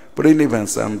ဒီပြိဋိဘံ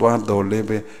စံသွားတော်လဲ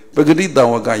ပဲပဂတိတ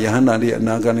ဝကယဟန္တာတွေအ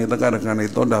နာဂတ်တွေတက္ကရကံတွေ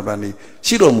သောတာပန်တွေ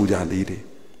ရှိတော်မူကြသေးတယ်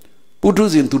ပုထု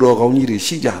ဇဉ်သူတော်ကောင်းကြီးတွေ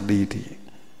ရှိကြသေးတယ်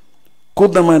ကို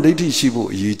ယ်တမန်ဒိဋ္ဌိရှိဖို့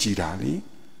အရေးကြီးတာလေ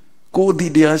ကိုယ်အတိ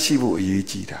တရားရှိဖို့အရေး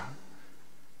ကြီးတာ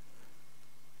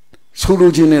ဆို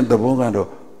လိုခြင်းတဲ့သဘောကတော့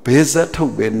ဘယ်ဇက်ထု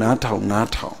တ်ပဲနားထော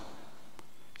င်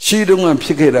ရှိတုန်းကဖြ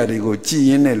စ်ခဲ့တာတွေကိုကြည်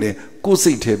ရင်းနဲ့လေကိုယ်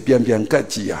စိတ်ထဲပြန်ကတ်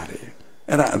ကြည့်ရတယ်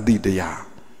အဲ့ဒါအတိတရား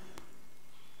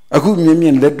အခုမြ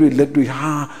င်လက်တွေ့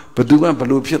ဟာဘသူကဘ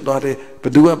လို့ဖြစ်သွားတယ်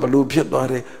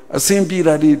အစင်ပြေ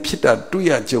တာတွေဖြစ်တာတွေ့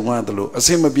ရကြုံရတယ်လို့အစ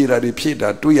င်မပြေတာတွေဖြစ်တာ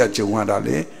တွေ့ရကြုံရတာ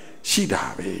လေရှိတာ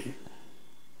ပဲ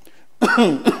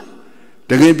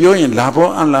တကယ်ပြောရင်လာဘော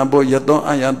အလာဘောယတော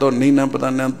အယတောနိနံပတ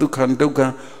နံဒုက္ခံဒုက္ခံ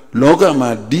လောကမှာ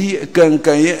ဒီအ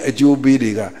ကံရဲ့အကျိုးပေး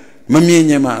တွေကမမြင်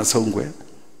ခြင်းမှအဆုံးကွယ်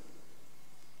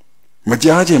မ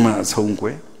ကြားခြင်းမှအဆုံးကွ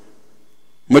ယ်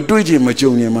မတွေ့ခြင်းမ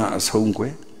ကြုံခြင်းမှအဆုံးကွ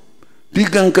ယ်ဒီ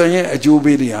ကံရဲ့အကျိုး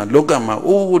ပေးတွေဟာလောကမှာ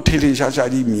အိုးထေရှား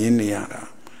ကြီးမြင်နေရတာ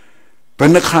ဘယ်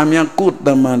နှခါများကိုယ်တ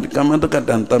မန်ကမ္မတက္က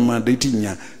တံတမန်ဒိဋ္ဌိ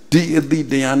ညာဒီအတိ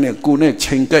တရားနဲ့ကိုယ်နဲ့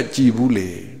ချိန်ကပ်ကြည့်ဘူးလေ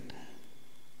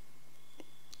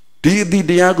ဒီအတိ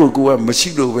တရားကိုကမရှိ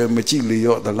လို့ပဲမကြည့်လေ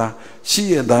ရော့သလားရှိ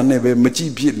ရတာနဲ့ပဲမကြ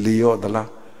ည့်ဖြစ်လေရော့သလား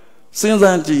စဉ်း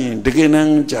စားကြည့်ရင်တကယ်တ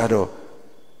မ်းကြတော့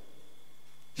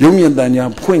ရုံမြင့်တန်ညာ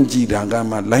ဖွင့်ကြည့်တာက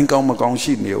မှလိုင်းကောင်းမကောင်း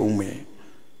ရှိနေအောင်မယ်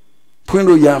ဖွင့်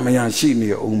လို့ရမရရှိနေ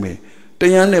အောင်မယ်တ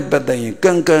ရားနဲ့ပတ်သက်ရင်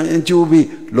ကံအကျိုးပြီး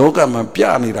လောကမှာပြ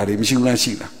နေတာတွေမရှိဘူးလား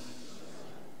ရှိလား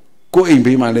ကိုယ်အိမ်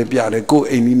ဘေးမှာလည်းပြတယ်ကိုယ်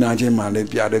အိမ်နီးနားချင်းမှာလည်း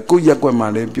ပြတယ်ကိုယ်ရက်ွက်မှာ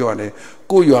လည်းပြောတယ်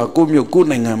ကိုယ်ရွာကိုယ်မြို့ကိုယ်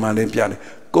နိုင်ငံမှာလည်းပြတယ်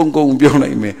ကုံပြော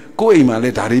လိုက်မယ်ကိုယ်အိမ်မှာလ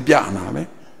ည်းဒါတွေပြနေတာပဲ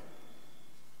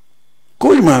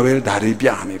ကိုယ်အိမ်မှာပဲဒါတွေပြ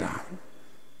နေတာ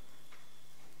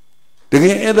တက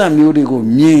ယ်အဲ့ဒါမျိုးတွေကို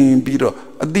မြင်ပြီးတော့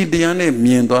အတိတရားနဲ့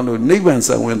မြင်သွားလို့နိဗ္ဗာန်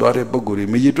ဆံဝင်သွားတဲ့ပုဂ္ဂိုလ်တွေ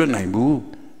မရည်တွက်နိုင်ဘူး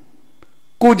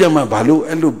ကိုကြမှာဘာလို့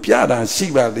အဲ့လိုပြတာရှိ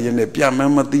ပါလေနဲ့ပြမှ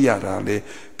န်းမသိရတာလေ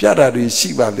ပြတာတွေရှိ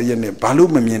ပါလေနဲ့ဘာ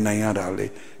လို့မမြင်နိုင်ရတာလဲ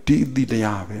ဒီအတိတ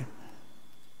ရားပဲ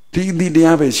ဒီအတိတ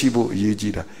ရားပဲရှိဖို့အရေး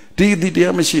ကြီးတာဒီအတိတ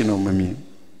ရားမရှိရင်တော့မမြင်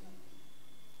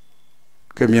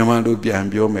ကဲမြန်မာလိုပြန်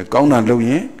ပြောမယ်ကောင်းတာလုပ်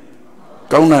ရင်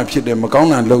ကောင်းတာဖြစ်တယ်မကောင်း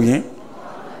တာလုပ်ရင်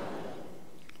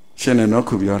ရှင်းတယ်နော်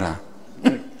ခုပြောတာ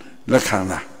လက်ခံ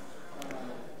လား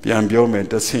ပြန်ပြောမယ်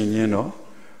တဆင်ချင်းတော့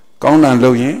ကောင်းတာလု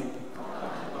ပ်ရင်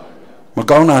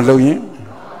Macauna Loyin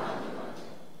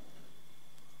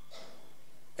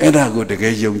Eda go the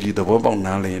gay young the Bob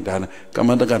Nali and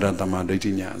Kamataka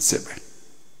Tamadina Sebe.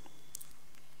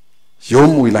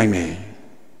 Yom we like me.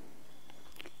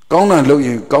 Gauna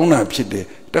Loyin, Gauna Pide,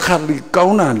 the Harley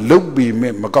Gauna Look be me,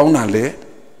 Macauna Le.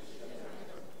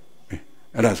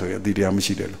 And that's why I did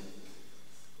Yamashidel.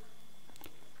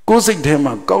 Cosing them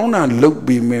a Gauna Look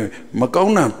be me,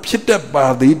 Macauna Pita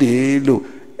Badi de Lu,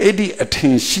 Eddie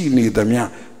attention the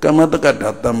Mia,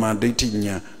 Kamataka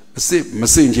Tamadina, Sip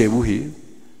Messenger Wuhi.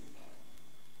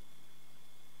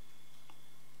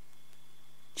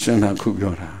 Shana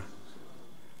Kubiora.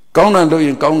 Gauna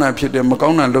Loyin, Gauna Pide,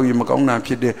 Macauna Loyin, Macauna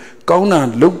Pide, Gauna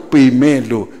Look be me,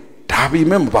 Lu, Tabi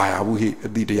member by Wuhi,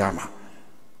 Didiyama.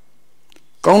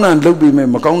 Gauna Look be me,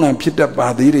 Macauna Pita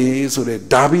Badi, so that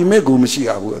Dabi me go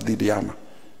Machia, Didiyama.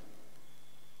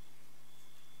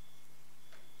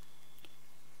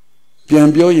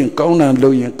 Piambioyin, Gauna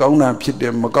Loyin, Gauna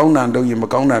Pide, Macauna Loyin,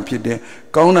 Macauna Pide,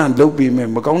 Gauna Look be me,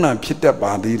 Macauna Pita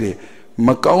Badi,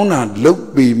 Macauna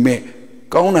Look be me.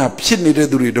 Gauna Pitney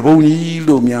the Boni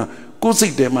Lumia, go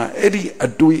sick them, Eddie a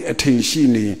doing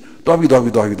attention, Dobby.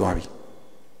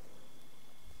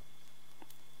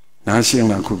 Nashing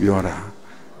Kubiora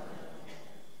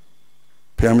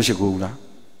Piamishagula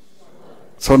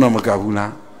Sona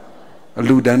Macabula, a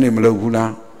Ludani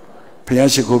Malogula,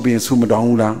 Piashakobi and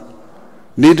Sumadangula,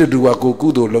 neither do I go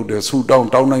good or look the Su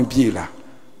down in Pila.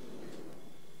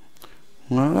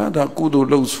 That good or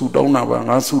low Su down,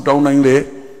 I Su down in there.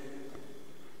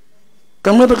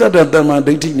 Kamataka Dama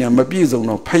dating Mabizo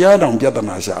no Payadam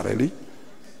Biatanasha really.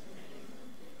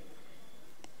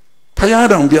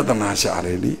 Payadam Biatanasha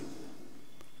really.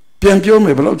 Piampio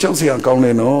me below Chelsea and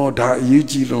Gauna no, da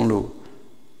Yuji Lono.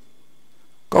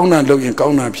 Gauna Loyin,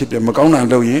 Gauna Pite, Macauna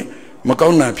Loyin,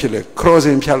 Macauna Pile,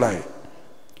 crossing Pialai.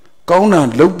 Gauna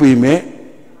Lobi me.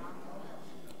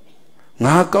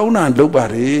 Na Gauna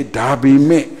Lobari, Dabi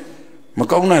me.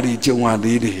 Macauna di Juma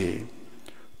Didi.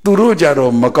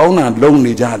 Turujaro Macauna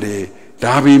lonely jade,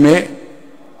 Dabi me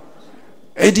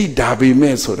Eddie Dabi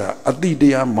me soda,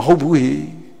 Adidia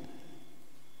Mahobui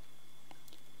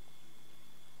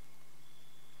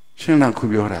Shana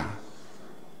Kubiora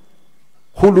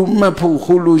Hulu Mapu,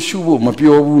 Hulu Shubu,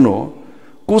 Mapio Uno,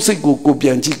 Gosigo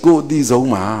Copianchico di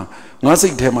Zoma,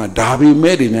 Nasi Tema, Dabi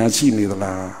made in Yachini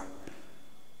la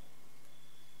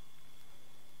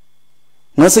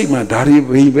Nasi ma Dari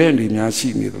Viven in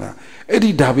Yachini la.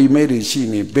 Eddie Dabi made it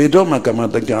shini, Bedoma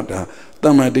Kamata Gata,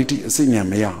 Tamaditi, Senior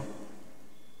Mea.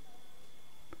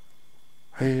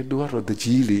 Hey, do out of the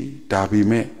Gili, Dabi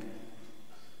me.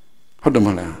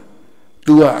 Hodamala.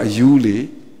 Do a Yuli,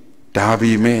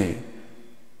 Dabi me.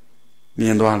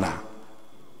 Niandwala.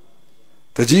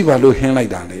 The Jiva look hen like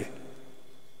Dali.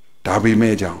 Dabi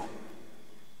me jao.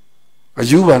 A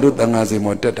Yuva look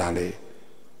Dangazimo Tetali.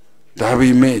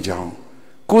 Dabi me jao.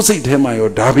 Go say to him, or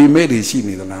Dabi made it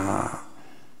shini the na.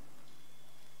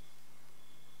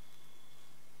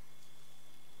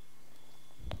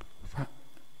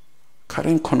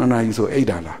 Karen Conana is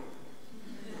 $8.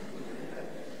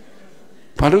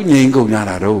 Palu Yango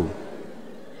Nara.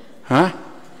 Huh?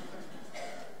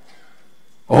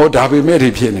 Oh, Dabi made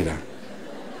it pianida.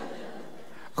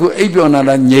 Go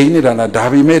Abionala Yanida,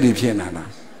 Dabi made it pianana.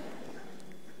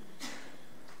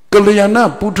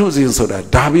 Galiana Putus in soda,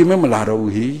 Dabi Memalaro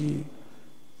he.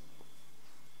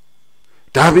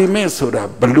 Dabi me soda,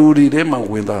 Baludi dema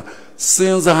with the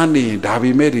Senzani,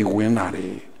 Dabi made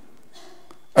winari.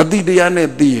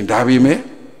 Adidiane di, Dabi me.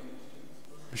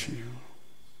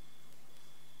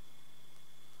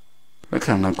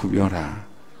 Lakana Kubiora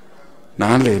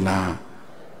Nalela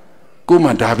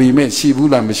Kuma Dabi me,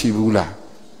 Shibula, Meshibula.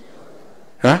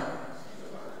 Huh?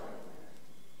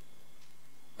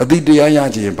 Adidia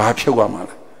Yaji, Bapia.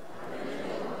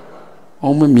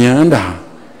 Oh, my Mianda.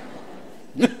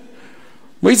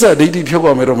 Misa didi Pio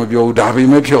Meromio, Davi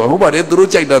Mepio, who but it drew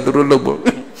check that the Lobo.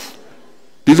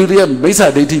 Diludia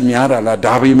Misa didi Miara, la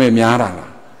Davi me Miara.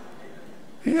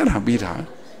 Here I beat her.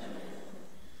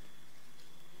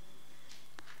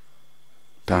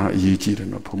 Da Yiji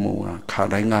and Pomoa,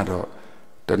 Karangado,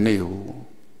 the Neo,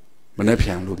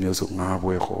 Manepian Lumio,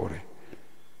 Nawe Hore.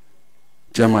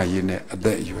 Jama yine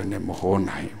ade yune moho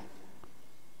nayo.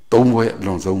 Tomwe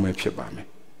lonzo me pibame.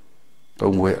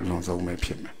 Tomwe lonzo me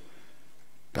pibame.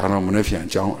 Dano Manepian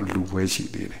John Luwe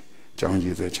Shidire, John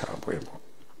Yize Chabwebo.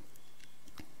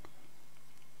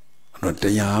 No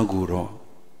Tayar Guro,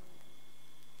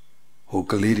 who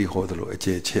Galidi Hodlo, a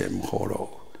Chem Horo,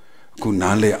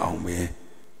 Kunale Aume,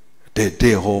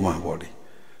 de Homa body.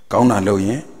 Gauna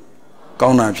Loye,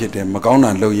 Gauna Pite,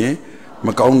 Magauna Loye,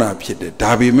 Macauna Pit,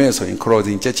 Darby Mess in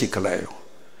crossing Chechicalayo.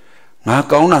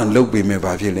 Macauna Lobi me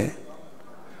Bavile.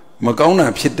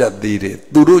 Macauna Pit that did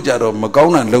it. Durujaro,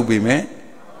 Macauna Lobi me.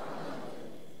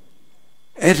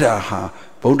 Etaha,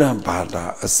 Boda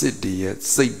Bada, a city,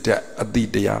 Sita, a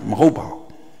Didia, Mahoba.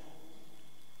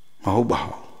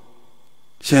 Mahoba.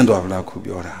 Shendo of La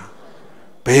Cubiora.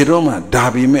 Peroma,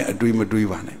 Darby me a dream of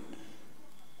Drivane.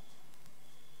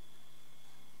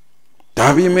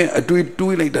 Darby me a dream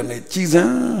like the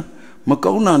Chiza.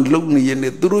 Macauna look me in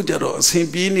the Durujaro,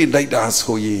 Simpini like the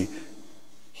Ashoye.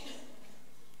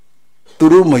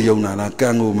 Turu Mayonana,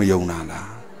 Kango Mayonana.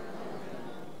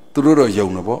 Turu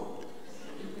Yonabo.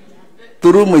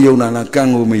 Turu Mayonana,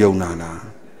 Kango Mayonana.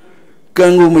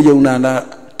 Kango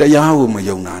Mayonana, Tayar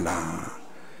Mayonana.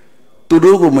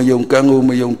 Turugo Mayon, Kango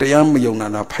Mayon, Tayam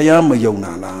Mayonana, Payam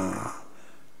Mayonana.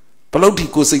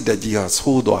 Palotico say that ye are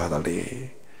so do adale.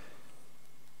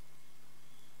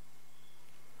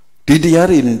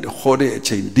 Didiari Hode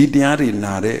chain, Didiari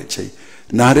Nare chain,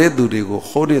 Nare Durigo,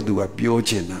 Hode do a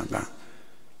Biogenana.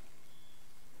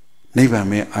 Never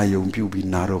may I own Pubi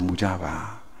Naro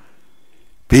Mujava.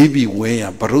 Baby way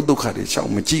a Barodo Kari Shao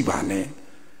Majibane.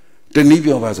 The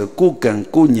Nibio was a cook and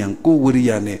Kunyan,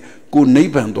 Kuriane, good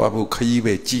neighbor and Dwabo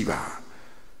Kaibe Jiva.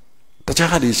 The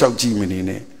Chahadi Zawgyi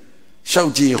Menine.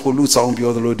 Zawgyi Hulu Sound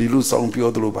Piodolo, the Lu Sound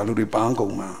Piodolo, Baluri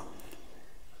Bangoma.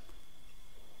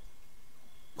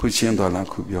 Kuchiendo la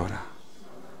Cubiora.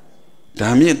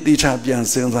 Damien Dicha Bian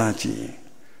Senzaji.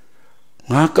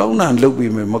 Macauna Lobi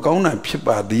me, Macauna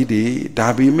Pipa Didi,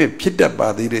 Dabi me Pita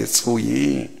Badide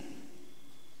Soye.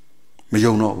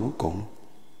 Mayono Gong.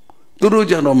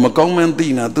 Turuja no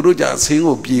Macaumentina, Turuja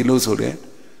single Pilo Sore,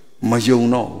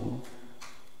 Mayono.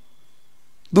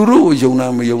 Duru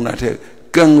Yona Mayonate,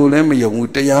 Gangule Mayon,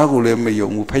 Tayagule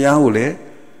Mayon, Payagule,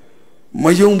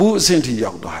 Mayombu Senti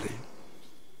Yagdari.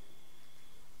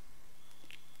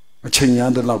 A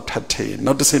Chinyan the Loud Tate,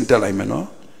 not the same Delimeno.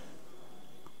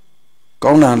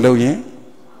 Gona Loye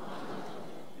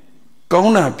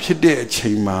Gona Pide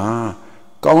Chima,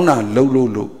 Gona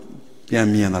Lolo,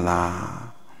 Yamiana.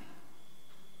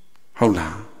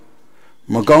 Hola.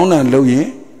 Macauna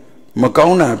Loye,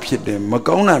 Macauna Pide,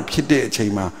 Macauna Pide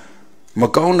Chima,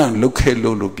 Macauna Loke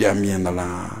Lolo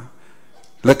Biamiana,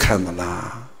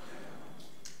 Lacandala.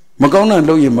 Macauna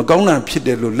Loye, Macauna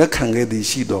Pide, Lacange di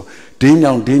Shido,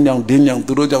 Dinyang,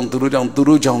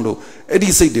 Turujang,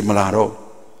 Eddie say de Malaro.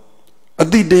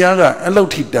 Adi Diaga, a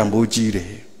lot hit dambo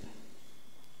gire.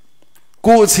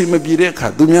 Go see me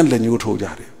Bireka, Dumian Lenyu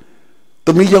Tojare.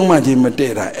 The me young Maji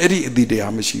Matera, Eddie Adi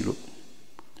Diamashiro.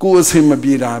 Go see me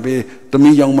Birabe, the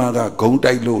me young Maga, go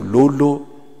dailo, lolo.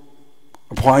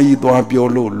 Poi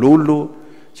Duabiolo, lolo.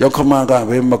 Yakamaga,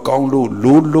 Macaulo,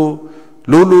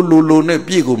 lolo, ne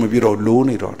Pigo Mabiro,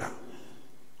 lone roda.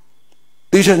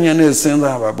 Tishan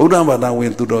Senda, Budamba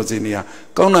went to Rosinia,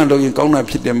 Kauna Logi, Kauna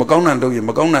Pide, Macauna Logi,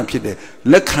 Macauna Pide,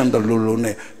 Lekanda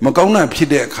Lulone, Macauna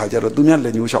Pide, Kajara, Dunya,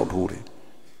 and you shout Huri.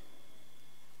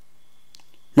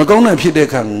 Macauna Pide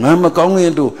can,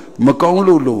 Macauna do, Macaun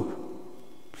Lulu,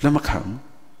 Lamacam.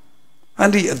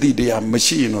 And the Adidia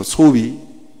machine or Sovi.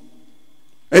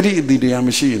 Eddie Adidia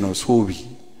machine or Sovi.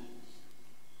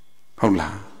 Hola.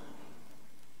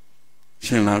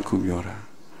 Shena Kubiora.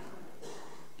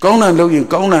 Kauna Logi,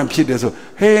 Kauna Pide, so,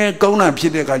 hey, Kauna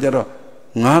Pide Kajaro,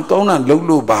 Nga Kauna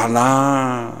Lulu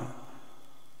Bala.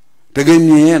 The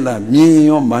Gamiela,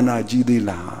 Mio Mana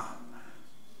Jidila.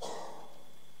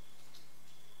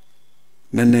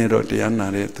 Nenero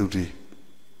Diana Tudi.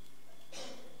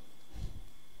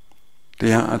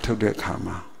 They are out of the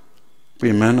karma.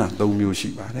 Pimana, though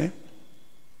music,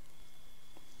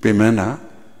 Pimana.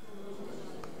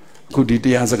 Could the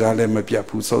Azagale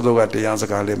Mapiapu, so though at the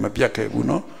Azagale Mapiake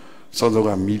Uno, so though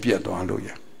a Mipia to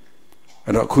Aloya.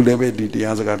 And I could have the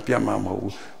Azaga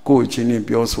Piamamo, go in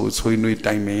Pioso, so in which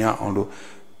time may on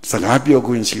Sagapio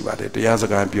Guinchiva, the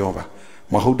Azaga Biova,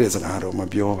 Mahode Zagaro,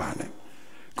 Mabiovane.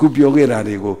 Could Biogera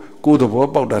go the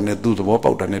warp out and do the warp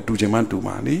out and do Jemantu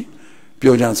Mani,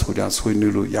 Biojan Soja, so in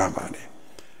Nulu Yabane.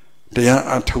 They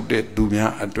are told that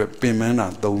Dumia at the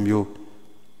Pimana, Domio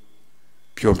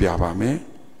Pio Biabame.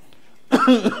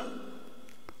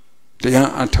 They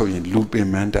are told Lupe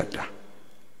Mandata.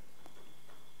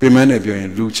 Pimane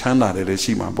Bion Luchanda, the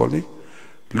Shima Boli,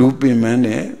 Lupe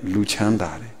Mane,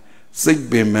 Luchandare, Sig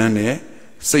Bimane,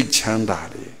 Sig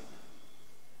Chandare.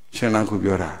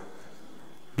 Shanakubiora.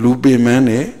 Lupe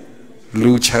Mane,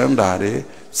 Luchandare,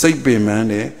 Sig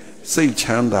Bimane, Sig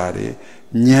Chandare,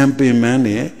 Nyampe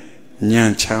Mane,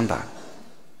 Nyan Chanda.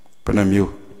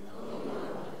 Panamu.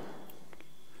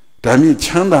 Dami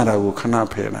Chandara will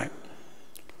cannot pay like.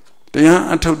 တရား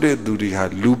အထုတ်တဲ့သူတွေဟာ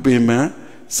လူပင်ပန်း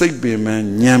စိတ်ပင်ပန်း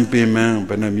ဉာဏ်ပင်ပန်းဘ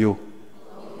ယ်နှမျိုး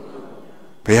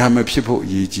ဘယ်ဟာမဖြစ်ဖို့အ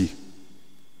ရေးကြီး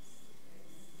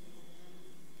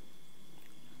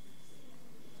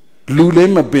လူလ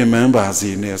ည်းမပင်ပန်းပါစေ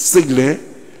နဲ့စိတ်လည်း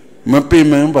မပင်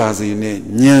ပန်းပါစေနဲ့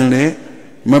ဉာဏ်လည်း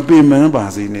မပင်ပန်းပါ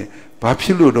စေနဲ့ဘာဖြ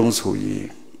စ်လို့တုံးဆိုရင်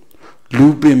လူ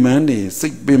ပင်ပန်းနေစိ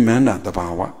တ်ပင်ပန်းတာတဘာ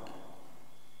ဝ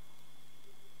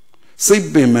စိတ်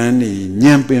ပင်ပန်းနေ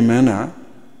ဉာဏ်ပင်ပန်းတာ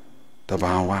တ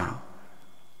ဘာဝဣ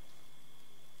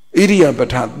ရိယာပဋ္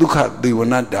ဌဒုက္ခသေဝ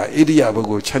နာတာဣရိယာဘု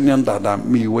ကိုချမ်းသာတာ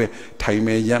မိဝဲထိုင်မ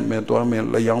ယ်ရပ်မယ်တွားမယ်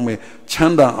လျောင်းမယ်ချ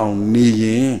မ်းသာအောင်နေရ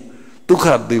င်ဒုက္ခ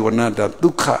သေဝနာတာဒု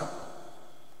က္ခ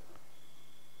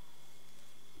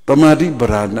တမာတိပ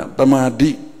ရာဏတမာတိ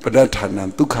ပဋ္ဌာနံ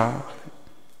ဒုက္ခဣ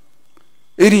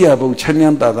ရိယာဘုချ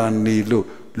မ်းသာတာနေလို့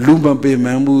လူမပင်ပ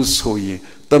န်းဘူးဆိုရင်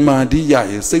တမာတိရ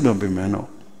ရင်စိတ်မပင်ပန်းတော့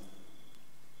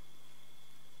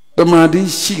တမာတိ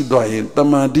ရှိသွားရင်တ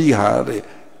မာတိဟာတဲ့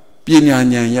ပညာ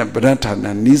ဉာဏ်ရပဋ္ဌာန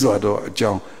နီးစွာတော့အ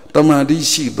ကြောင်းတမာတိ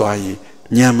ရှိသွားရင်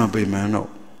ဉာဏ်မပင်ပန်းတော့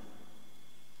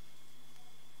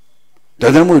ဒါ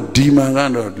ကြောင့်မို့ဒီမှာက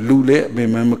တော့လူလည်းအပင်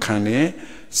ပန်းမခံနဲ့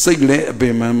စိတ်လည်းအပ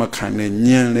င်ပန်းမခံနဲ့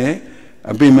ဉာဏ်လည်း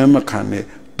အပင်ပန်းမခံနဲ့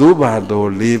သို့ပါတော့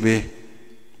လေးပဲ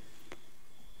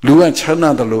လူကချမ်းသာ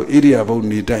တယ်လို့ဣရိယာပု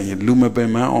နေတတ်ရင်လူမပင်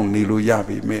ပန်းအောင်နေလို့ရ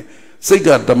ပြီမဲ့စိတ်က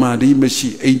တမာတိမရှိ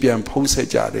အိမ်ပြန်ဖုံးဆက်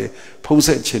ကြတယ်ဖုံးဆ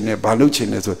က်ခြင်းနဲ့ဘာလုပ်ခြင်း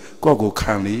လဲဆိုကိုယ့်ကို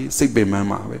ခံလေစိတ်ပင်ပန်း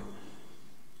မှာပဲ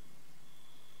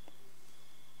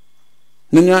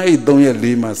ညအိတ်3ရက်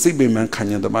4မှာစိတ်ပင်ပန်းခံ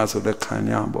ရတဲ့မှာဆိုတဲ့ခံ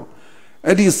ရပေါ့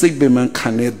အဲ့ဒီစိတ်ပင်ပန်းခံ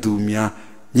တဲ့သူများ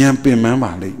ဉာဏ်ပင်ပန်း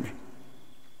ပါလိမ့်မယ်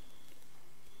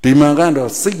ဒီမှာက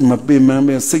တော့စိတ်မပင်ပန်း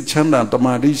ပဲစိတ်ချမ်းသာတ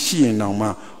မာတိရှိရင်တောင်မှ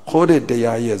ဟောတဲ့တ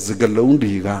ရားရဲ့စကားလုံး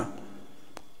တွေက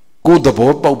ကိုယ်သ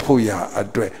ဘောပေါက်ဖို့ရအ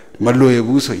တွက်မလွယ်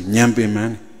ဘူးဆိုရင်ဉာဏ်ပင်ပ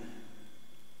န်း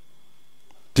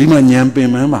ဒီမှာဉာဏ်ပင်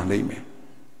ပန်းပါလိမ့်မယ်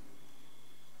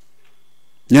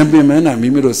ဉာဏ်ပင်ပန်းတာမိ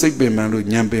မိတို့စိတ်ပင်ပန်းလို့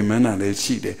ဉာဏ်ပင်ပန်းတာလည်း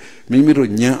ရှိတယ်မိမိတို့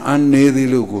ဉာဏ်အားနည်းသေး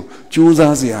လို့ကိုကြိုး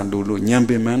စားစရာလို့ဉာဏ်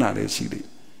ပင်ပန်းတာလည်းရှိတယ်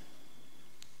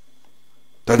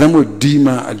ဒါကြောင့်မို့ဒီ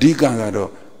မှာအဓိကက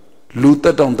တော့လူတ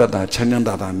က်တောင့်တတာချမ်း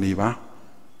သာတာနေပါ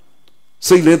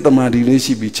စိတ်လေးတမာတိလေး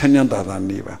ရှိပြီးချမ်းသာတာ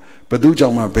နေပါဘယ်သူကြော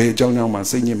င့်မှဘယ်အကြောင်းကြောင့်မှ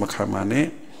စိတ်ညစ်မခံပါနဲ့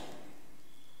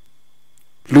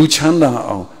လူချမ်းသာ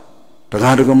အောင်တ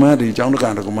ရားဓမ္မတွေကျောင်းတ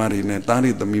ရားဓမ္မတွေနဲ့တားရ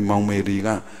သမီးမောင်မယ်တွေက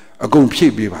အကုန်ဖြ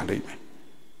ည့်ပေးပါလိမ့်မယ်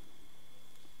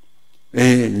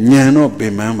ဉာဏ်တော့ပ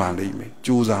င်ပန်းပါလိမ့်မယ်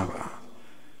ကြိုးစားပါ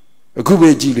အခုပဲ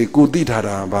ကြည့်လေကိုသိထား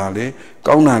တာပါလေ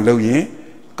ကောင်းတာလုပ်ရင်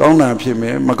ကောင်းတာဖြစ်မ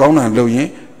ယ်မကောင်းတာလုပ်ရင်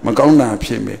မကောင်းတာဖြ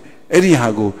စ်မယ်အဲ့ဒီဟာ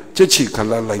ကိုချက်ချီခ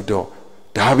လတ်လိုက်တော့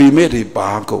ဒါပေမဲ့တွေပါ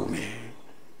ကုန်တယ်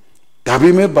ဒါပေ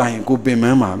မဲ့ပါရင်ကိုပင်ပ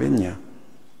န်းပါပဲညာ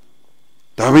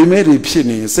ဒါပေမဲ့တွေဖြစ်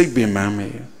နေစိတ်ပင်ပန်းမ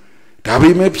ယ်ဒါပေ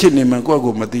မဲ့ဖြစ်နေမှကိုယ့်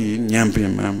ကိုမသိဉာဏ်ပ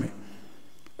င်ပန်းမယ်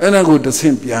အဲ့ဒါကိုတစ်ဆ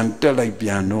င့်ပြန်တက်လိုက်ပြ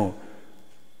န်တော့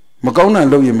မကောင်းတာ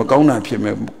လုပ်ရင်မကောင်းတာဖြစ်မ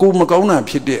ယ်ကိုမကောင်းတာ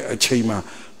ဖြစ်တဲ့အချိန်မှာ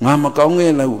ငါမကောင်း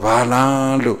ခဲ့လို့ဘာ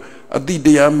လားလို့အတိတ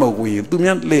ရားမဟုတ်ရင်သူ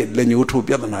များလက်ညှိုးထိုး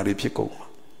ပြဿနာတွေဖြစ်ကုန်မှာ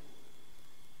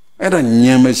အဲ့ဒါ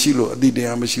ဉာဏ်မရှိလို့အတိတ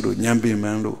ရားမရှိလို့ဉာဏ်ပင်ပ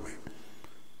န်းလို့ပဲ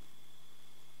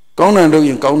ကောင်းတာလုပ်ရ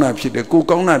င်ကောင်းတာဖြစ်တယ်ကို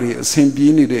ကောင်းတာတွေအစဉ်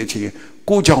ပြေးနေတဲ့အချိန်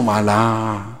ကိုကြောင့်ပါ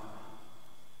လား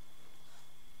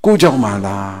ကိုကြောင့်ပါ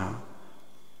လား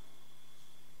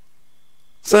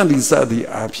စသည်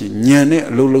အဖြစ်ဉာဏ်နဲ့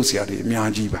အလုပ်လုပ်စရာတွေအများ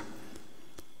ကြီးပါ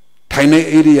ထိုင်တဲ့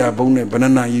ဧရိယာဘုံနဲ့ဗဏ္ဍ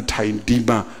နာကြီးထိုင်ဒီ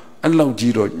မှာအဲ့လောက်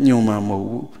ကြီးတော့ညွန်မှာမဟုတ်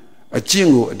ဘူးအကျင့်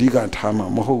ကိုအဓိကထားမှာ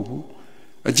မဟုတ်ဘူး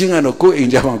အကျင့်ကတော့ကိုယ်အိမ်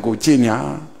ကြမှာကိုကျင့်ညာ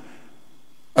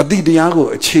အတိတရားကို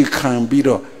အခြေခံပြီး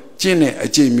တော့ကျင့်တဲ့အ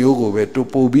ကျင့်မျိုးကိုပဲတူ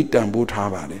ပို့ပြီးတန်ဖိုးထား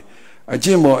ပါတယ်အကျ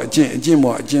င့်ပေါ်အကျင့်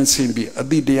ဆင်းပြီးအ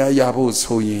တိတရားရဖို့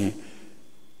ဆိုရင်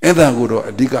အဲ့ဒါကိုတော့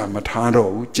အဓိကမထားတော့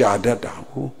ဘူးကြာတတ်တာ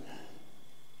ကို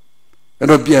အဲ့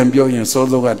တော့ပြန်ပြောရင်စော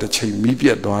စောကတစ်ချိန်မီးပြ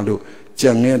တ်သွားလို့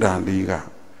ကြံခဲ့တာလေးက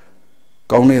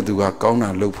ကောင်းတဲ့သူကကောင်းတာ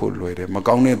လုပ်ဖို့လွယ်တယ်မ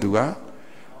ကောင်းတဲ့သူက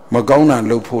မကောင်းတာ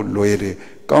လုပ်ဖို့လွယ်တယ်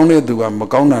ကောင်းတဲ့သူကမ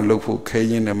ကောင်းတာလုပ်ဖို့ခဲ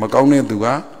ရင်းတယ်မကောင်းတဲ့သူက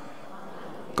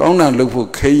ကောင်းတာလုပ်ဖို့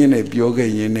ခဲရင်းနဲ့ပြောခဲ့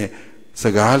ရင်းနဲ့စ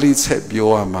ကားလေးဆက်ပြော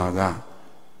ရမှာက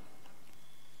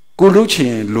ကိုလုပ်ချ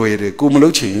င်လွယ်တယ်ကိုမလု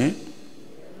ပ်ချင်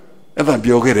အဲ့ဒါ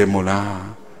ပြောခဲ့တယ်မို့လား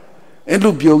အဲ့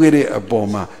လိုပြောခဲ့တဲ့အပေါ်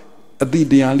မှာအတိ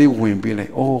တရားလေးဝင်ပေးလို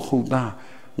က်အော်ဟုတ်သား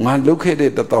ငါလုပ်ခဲ့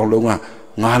တဲ့တတော်လုံးက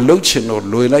ငါလုပ်ချင်တော့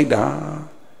လွယ်လိုက်တာ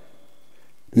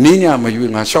နင်းညမ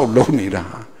ရွေးငါလျှောက်လုံးနေတာ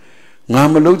ငါ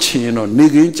မလုပ်ချင်ရင်တော့နေ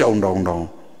ကင်းကြောင်တောင်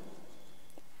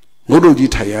ငုတ်တို့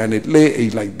ကြီးထိုင်ရနဲ့လဲအိ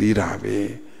တ်လိုက်သေးတာပဲ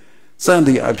စသ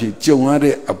ည်အဖြစ်ကြုံရ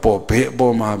တဲ့အပေါ်ဘယ်အ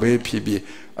ပေါ်မှာပဲဖြစ်ဖြစ်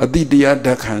အတိတရား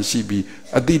ဓာတ်ခံရှိပြီး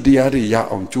အတိတရားတွေရ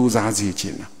အောင်ကြိုးစားစီခြ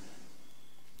င်းတာ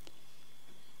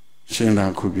ရှင်း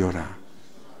လားခုပြောတာ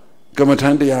ကမ္မထ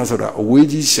န်တရားဆိုတာအဝေး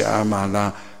ကြီးရှာမှာ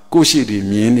လားကိုယ့်ရှိတွေ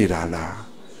မြင်နေတာလား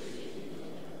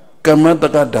ကမ္မတ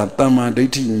က္ကတာတမ္မာဒိ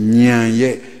ဋ္ဌိဉာဏ်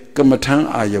ရဲ့ကမ္မထံ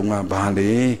အာယုံကဘာ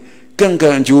လဲကံကံ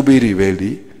အကျိုးပေးတွေပဲ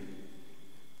လေ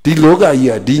ဒီလောကကြီး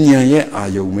ကဒီဉာဏ်ရဲ့အာ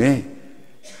ယုံပဲ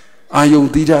အာယုံ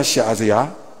တိကျရှာစရာ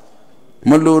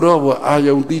မလိုတော့ဘူးအာ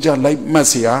ယုံတိကျလိုက်မှတ်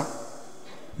စရာ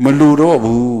မလိုတော့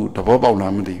ဘူးသဘောပေါက်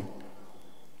လားမသိဘူး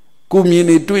ကိုမြင်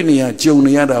နေတွေ့နေရကြုံ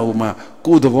နေရတာဟိုမှာ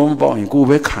ကိုသဘောမပေါက်ရင်ကို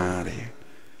ပဲခံရတယ်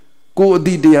ကိုအ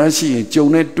တိတရားရှိရင်ကြုံ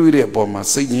နဲ့တွေ့တဲ့အပေါ်မှာ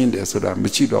စိတ်ငြင်းတယ်ဆိုတာမ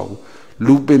ရှိတော့ဘူး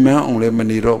လူပင်ပန်းအောင်လည်းမ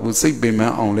နေတော့ဘူးစိတ်ပင်ပ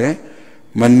န်းအောင်လည်း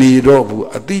မနေတော့ဘူး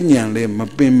အတိညာလည်းမ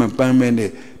ပင်မပန်းပဲနဲ့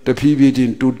တဖြည်းဖြည်းချ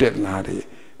င်းတိုးတက်လာတယ်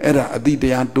အဲ့ဒါအတိတ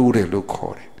ရားတိုးတယ်လို့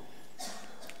ခေါ်တယ်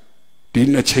ဒီ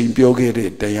နှစ်ချိန်ပြောခဲ့တဲ့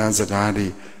တရားစကားတွေ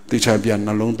တေချာပြန်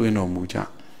နှလုံးသွင်းတော်မူကြ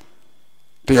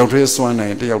တယောက်တည်းစွမ်းနို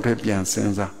င်တယောက်တည်းပြန်စ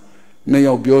ဉ်းစားနှစ်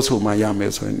ယောက်ပြောဆိုမှရမ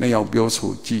ယ်ဆိုရင်နှစ်ယောက်ပြော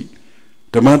ဆိုကြည့်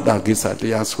ဓမ္မတာကိစ္စတ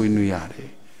ရားဆွေးနွေးရတယ်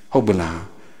ဟုတ်ပလား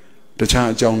တခြား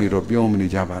အကြောင်းတွေတော့ပြောမနေ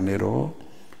ကြပါနဲ့တော့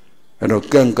အဲ့တော့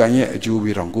ကံကံရဲ့အကျိုး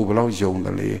ပေးတော့ကိုဘယ်လောက်ယုံတ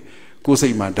ယ်လေကိုယ်စိ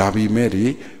တ်မှာဒါပြီးမဲ့တွေ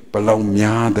ဘယ်လောက်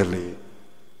များတယ်လေ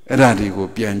အဲ့ဒါတွေကို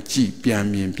ပြန်ကြည့်ပြန်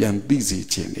မြင်ပြန်သိစေ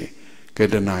ခြင်းလေက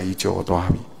တနာကြီးကြော်သွား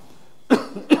ပြီ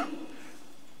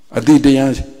အတိတ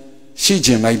ရားရှိခြ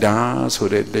င်းလိုက်တာဆို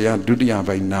တဲ့တရားဒုတိယ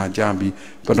ပိုင်းနာကြပြီး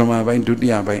ပထမပိုင်းဒုတိ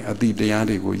ယပိုင်းအတိတရား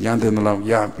တွေကိုရတဲ့လောက်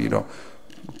ရပြီးတော့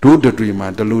ဒုတွေမှာ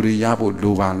ဒီလိုတွေရဖို့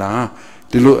လိုပါလား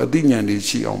ဒီလိုအတိညာဉ်တွေ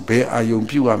ရှိအောင်ဘယ်အာယုံ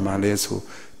ပြုရမှာလဲဆို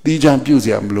တီးချမ်းပြုစ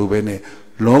ရာမလိုပဲနဲ့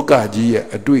လောကကြီးရဲ့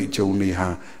အတွေ့အကြုံတွေဟာ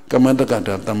ကမ္မတက္က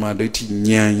တာတမ္မာဒိဋ္ဌိ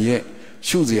ဉာဏ်ရဲ့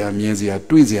ရှုစရာမြင်စရာ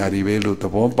တွေ့စရာတွေပဲလို့သ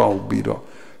ဘောပေါက်ပြီးတော့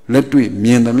လက်တွေ့မြ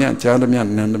င်သမျှကြားသမျှ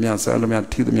နားသမျှစားသမျှ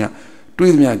ထိသမျှ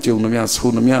တွေ့သမျှကြုံသမျှဆို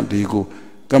သမျှတွေကို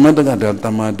ကမ္မတက္ကတာတ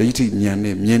မ္မာဒိဋ္ဌိဉာဏ်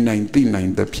နဲ့မြင်နိုင်သိနိုင်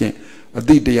သဖြင့်အ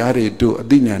တိတရားတွေတို့အ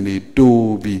တိဉာဏ်တွေ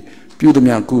တိုးပြီးပြုသ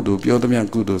မျှကုသိုလ်ပြောသမျှ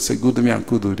ကုသိုလ်စိတ်ကူးသမျှ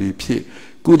ကုသိုလ်တွေဖြစ်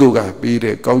ကုသိုလ်ကပေး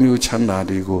တဲ့ကောင်းကျိုးချမ်းသာ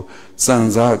တွေကိုစံ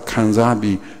စားခံစား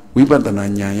ပြီးဝိပဿနာ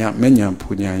ဉာဏ်ရမဉဏ်ဖူ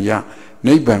ဉာဏ်ရ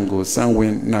နိဗ္ဗာန်ကိုစံဝ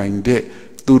င်နိုင်တဲ့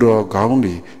သူတော်ကောင်း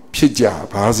တွေဖြစ်ကြ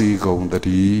ပါစေကုန်သတ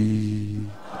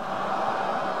ည်း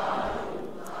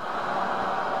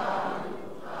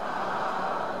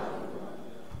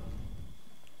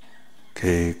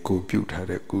ခေကိုပြုထား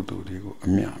တဲ့ကုသိုလ်တွေကိုအ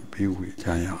မြတ်ပေးဝေကြ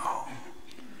ရအောင်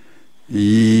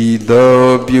ဤ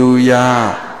သို့ပြုရာ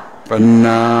ပ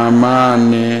နာမ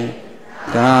နေ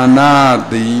ဒါန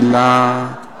သီလ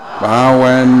ဘာဝ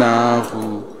နာဟု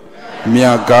မြ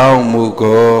တ်ကောင်းမှု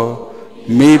ကို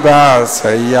မိဘဆ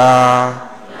ရာ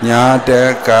ညာတ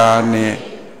ကာနှင့်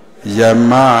ယ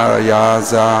မရာ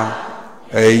ဇာ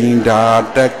အိန္ဒာ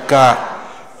တက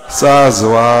စ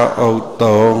စွာဥတ္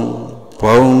တုံ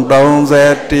ဘုံ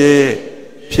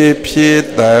31ဖြစ်ဖြစ်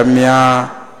သမျှ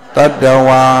တတ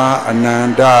ဝါအနန္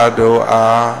တတို့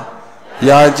အားရ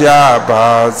ကြပါ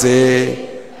စေ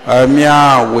အမြ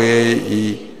ဝေဤ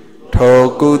ထို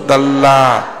ကုသလ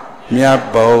မြတ်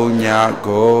ဘုံညာ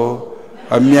ကို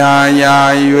အမြရာ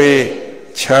၍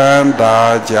ချမ်းသာ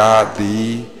ကြသ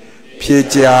ည်ဖြစ်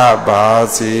ကြပါ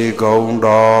စေကုန်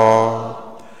တော်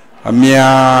အမြ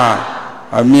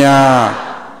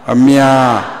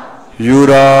ယူ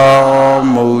တော်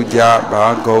မူကြပါ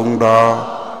ကုန်တော်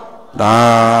သာ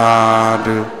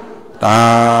ဓုသာ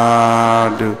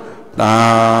ဓုသာ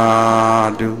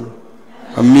ဓု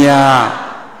အမြ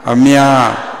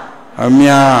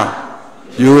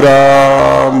ယူ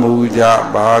တော်မူကြ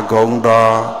ပါကုန်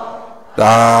တော်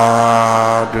သာ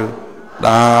ဓု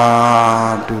သာ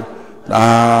ဓုသာ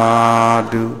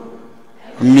ဓု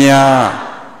အ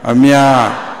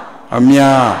မြ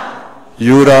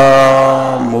ယူ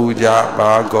တော်မူကြ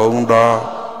ပါကုန်တော်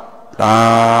သာ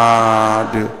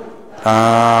ဓုသာ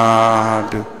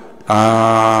ဓုသာ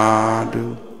ဓု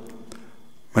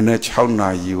မနေ့6နာ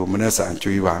ရီကိုမနေ့စာ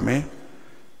ကျွေးပါမယ်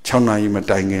6နာရီမ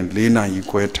တိုင်ခင်4နာရီ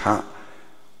ခွဲထ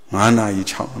5နာရီ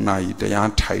6နာရီတ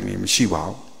ရားထိုင်နေမရှိပါ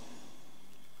ဘူး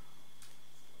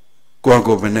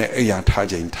ကိုယ်မနဲ့အိယာထား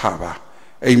ချိန်ထပါ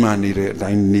အိမ်မှာနေတဲ့အ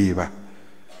တိုင်းနေပါ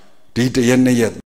ဒီတရက်နှစ်ရက်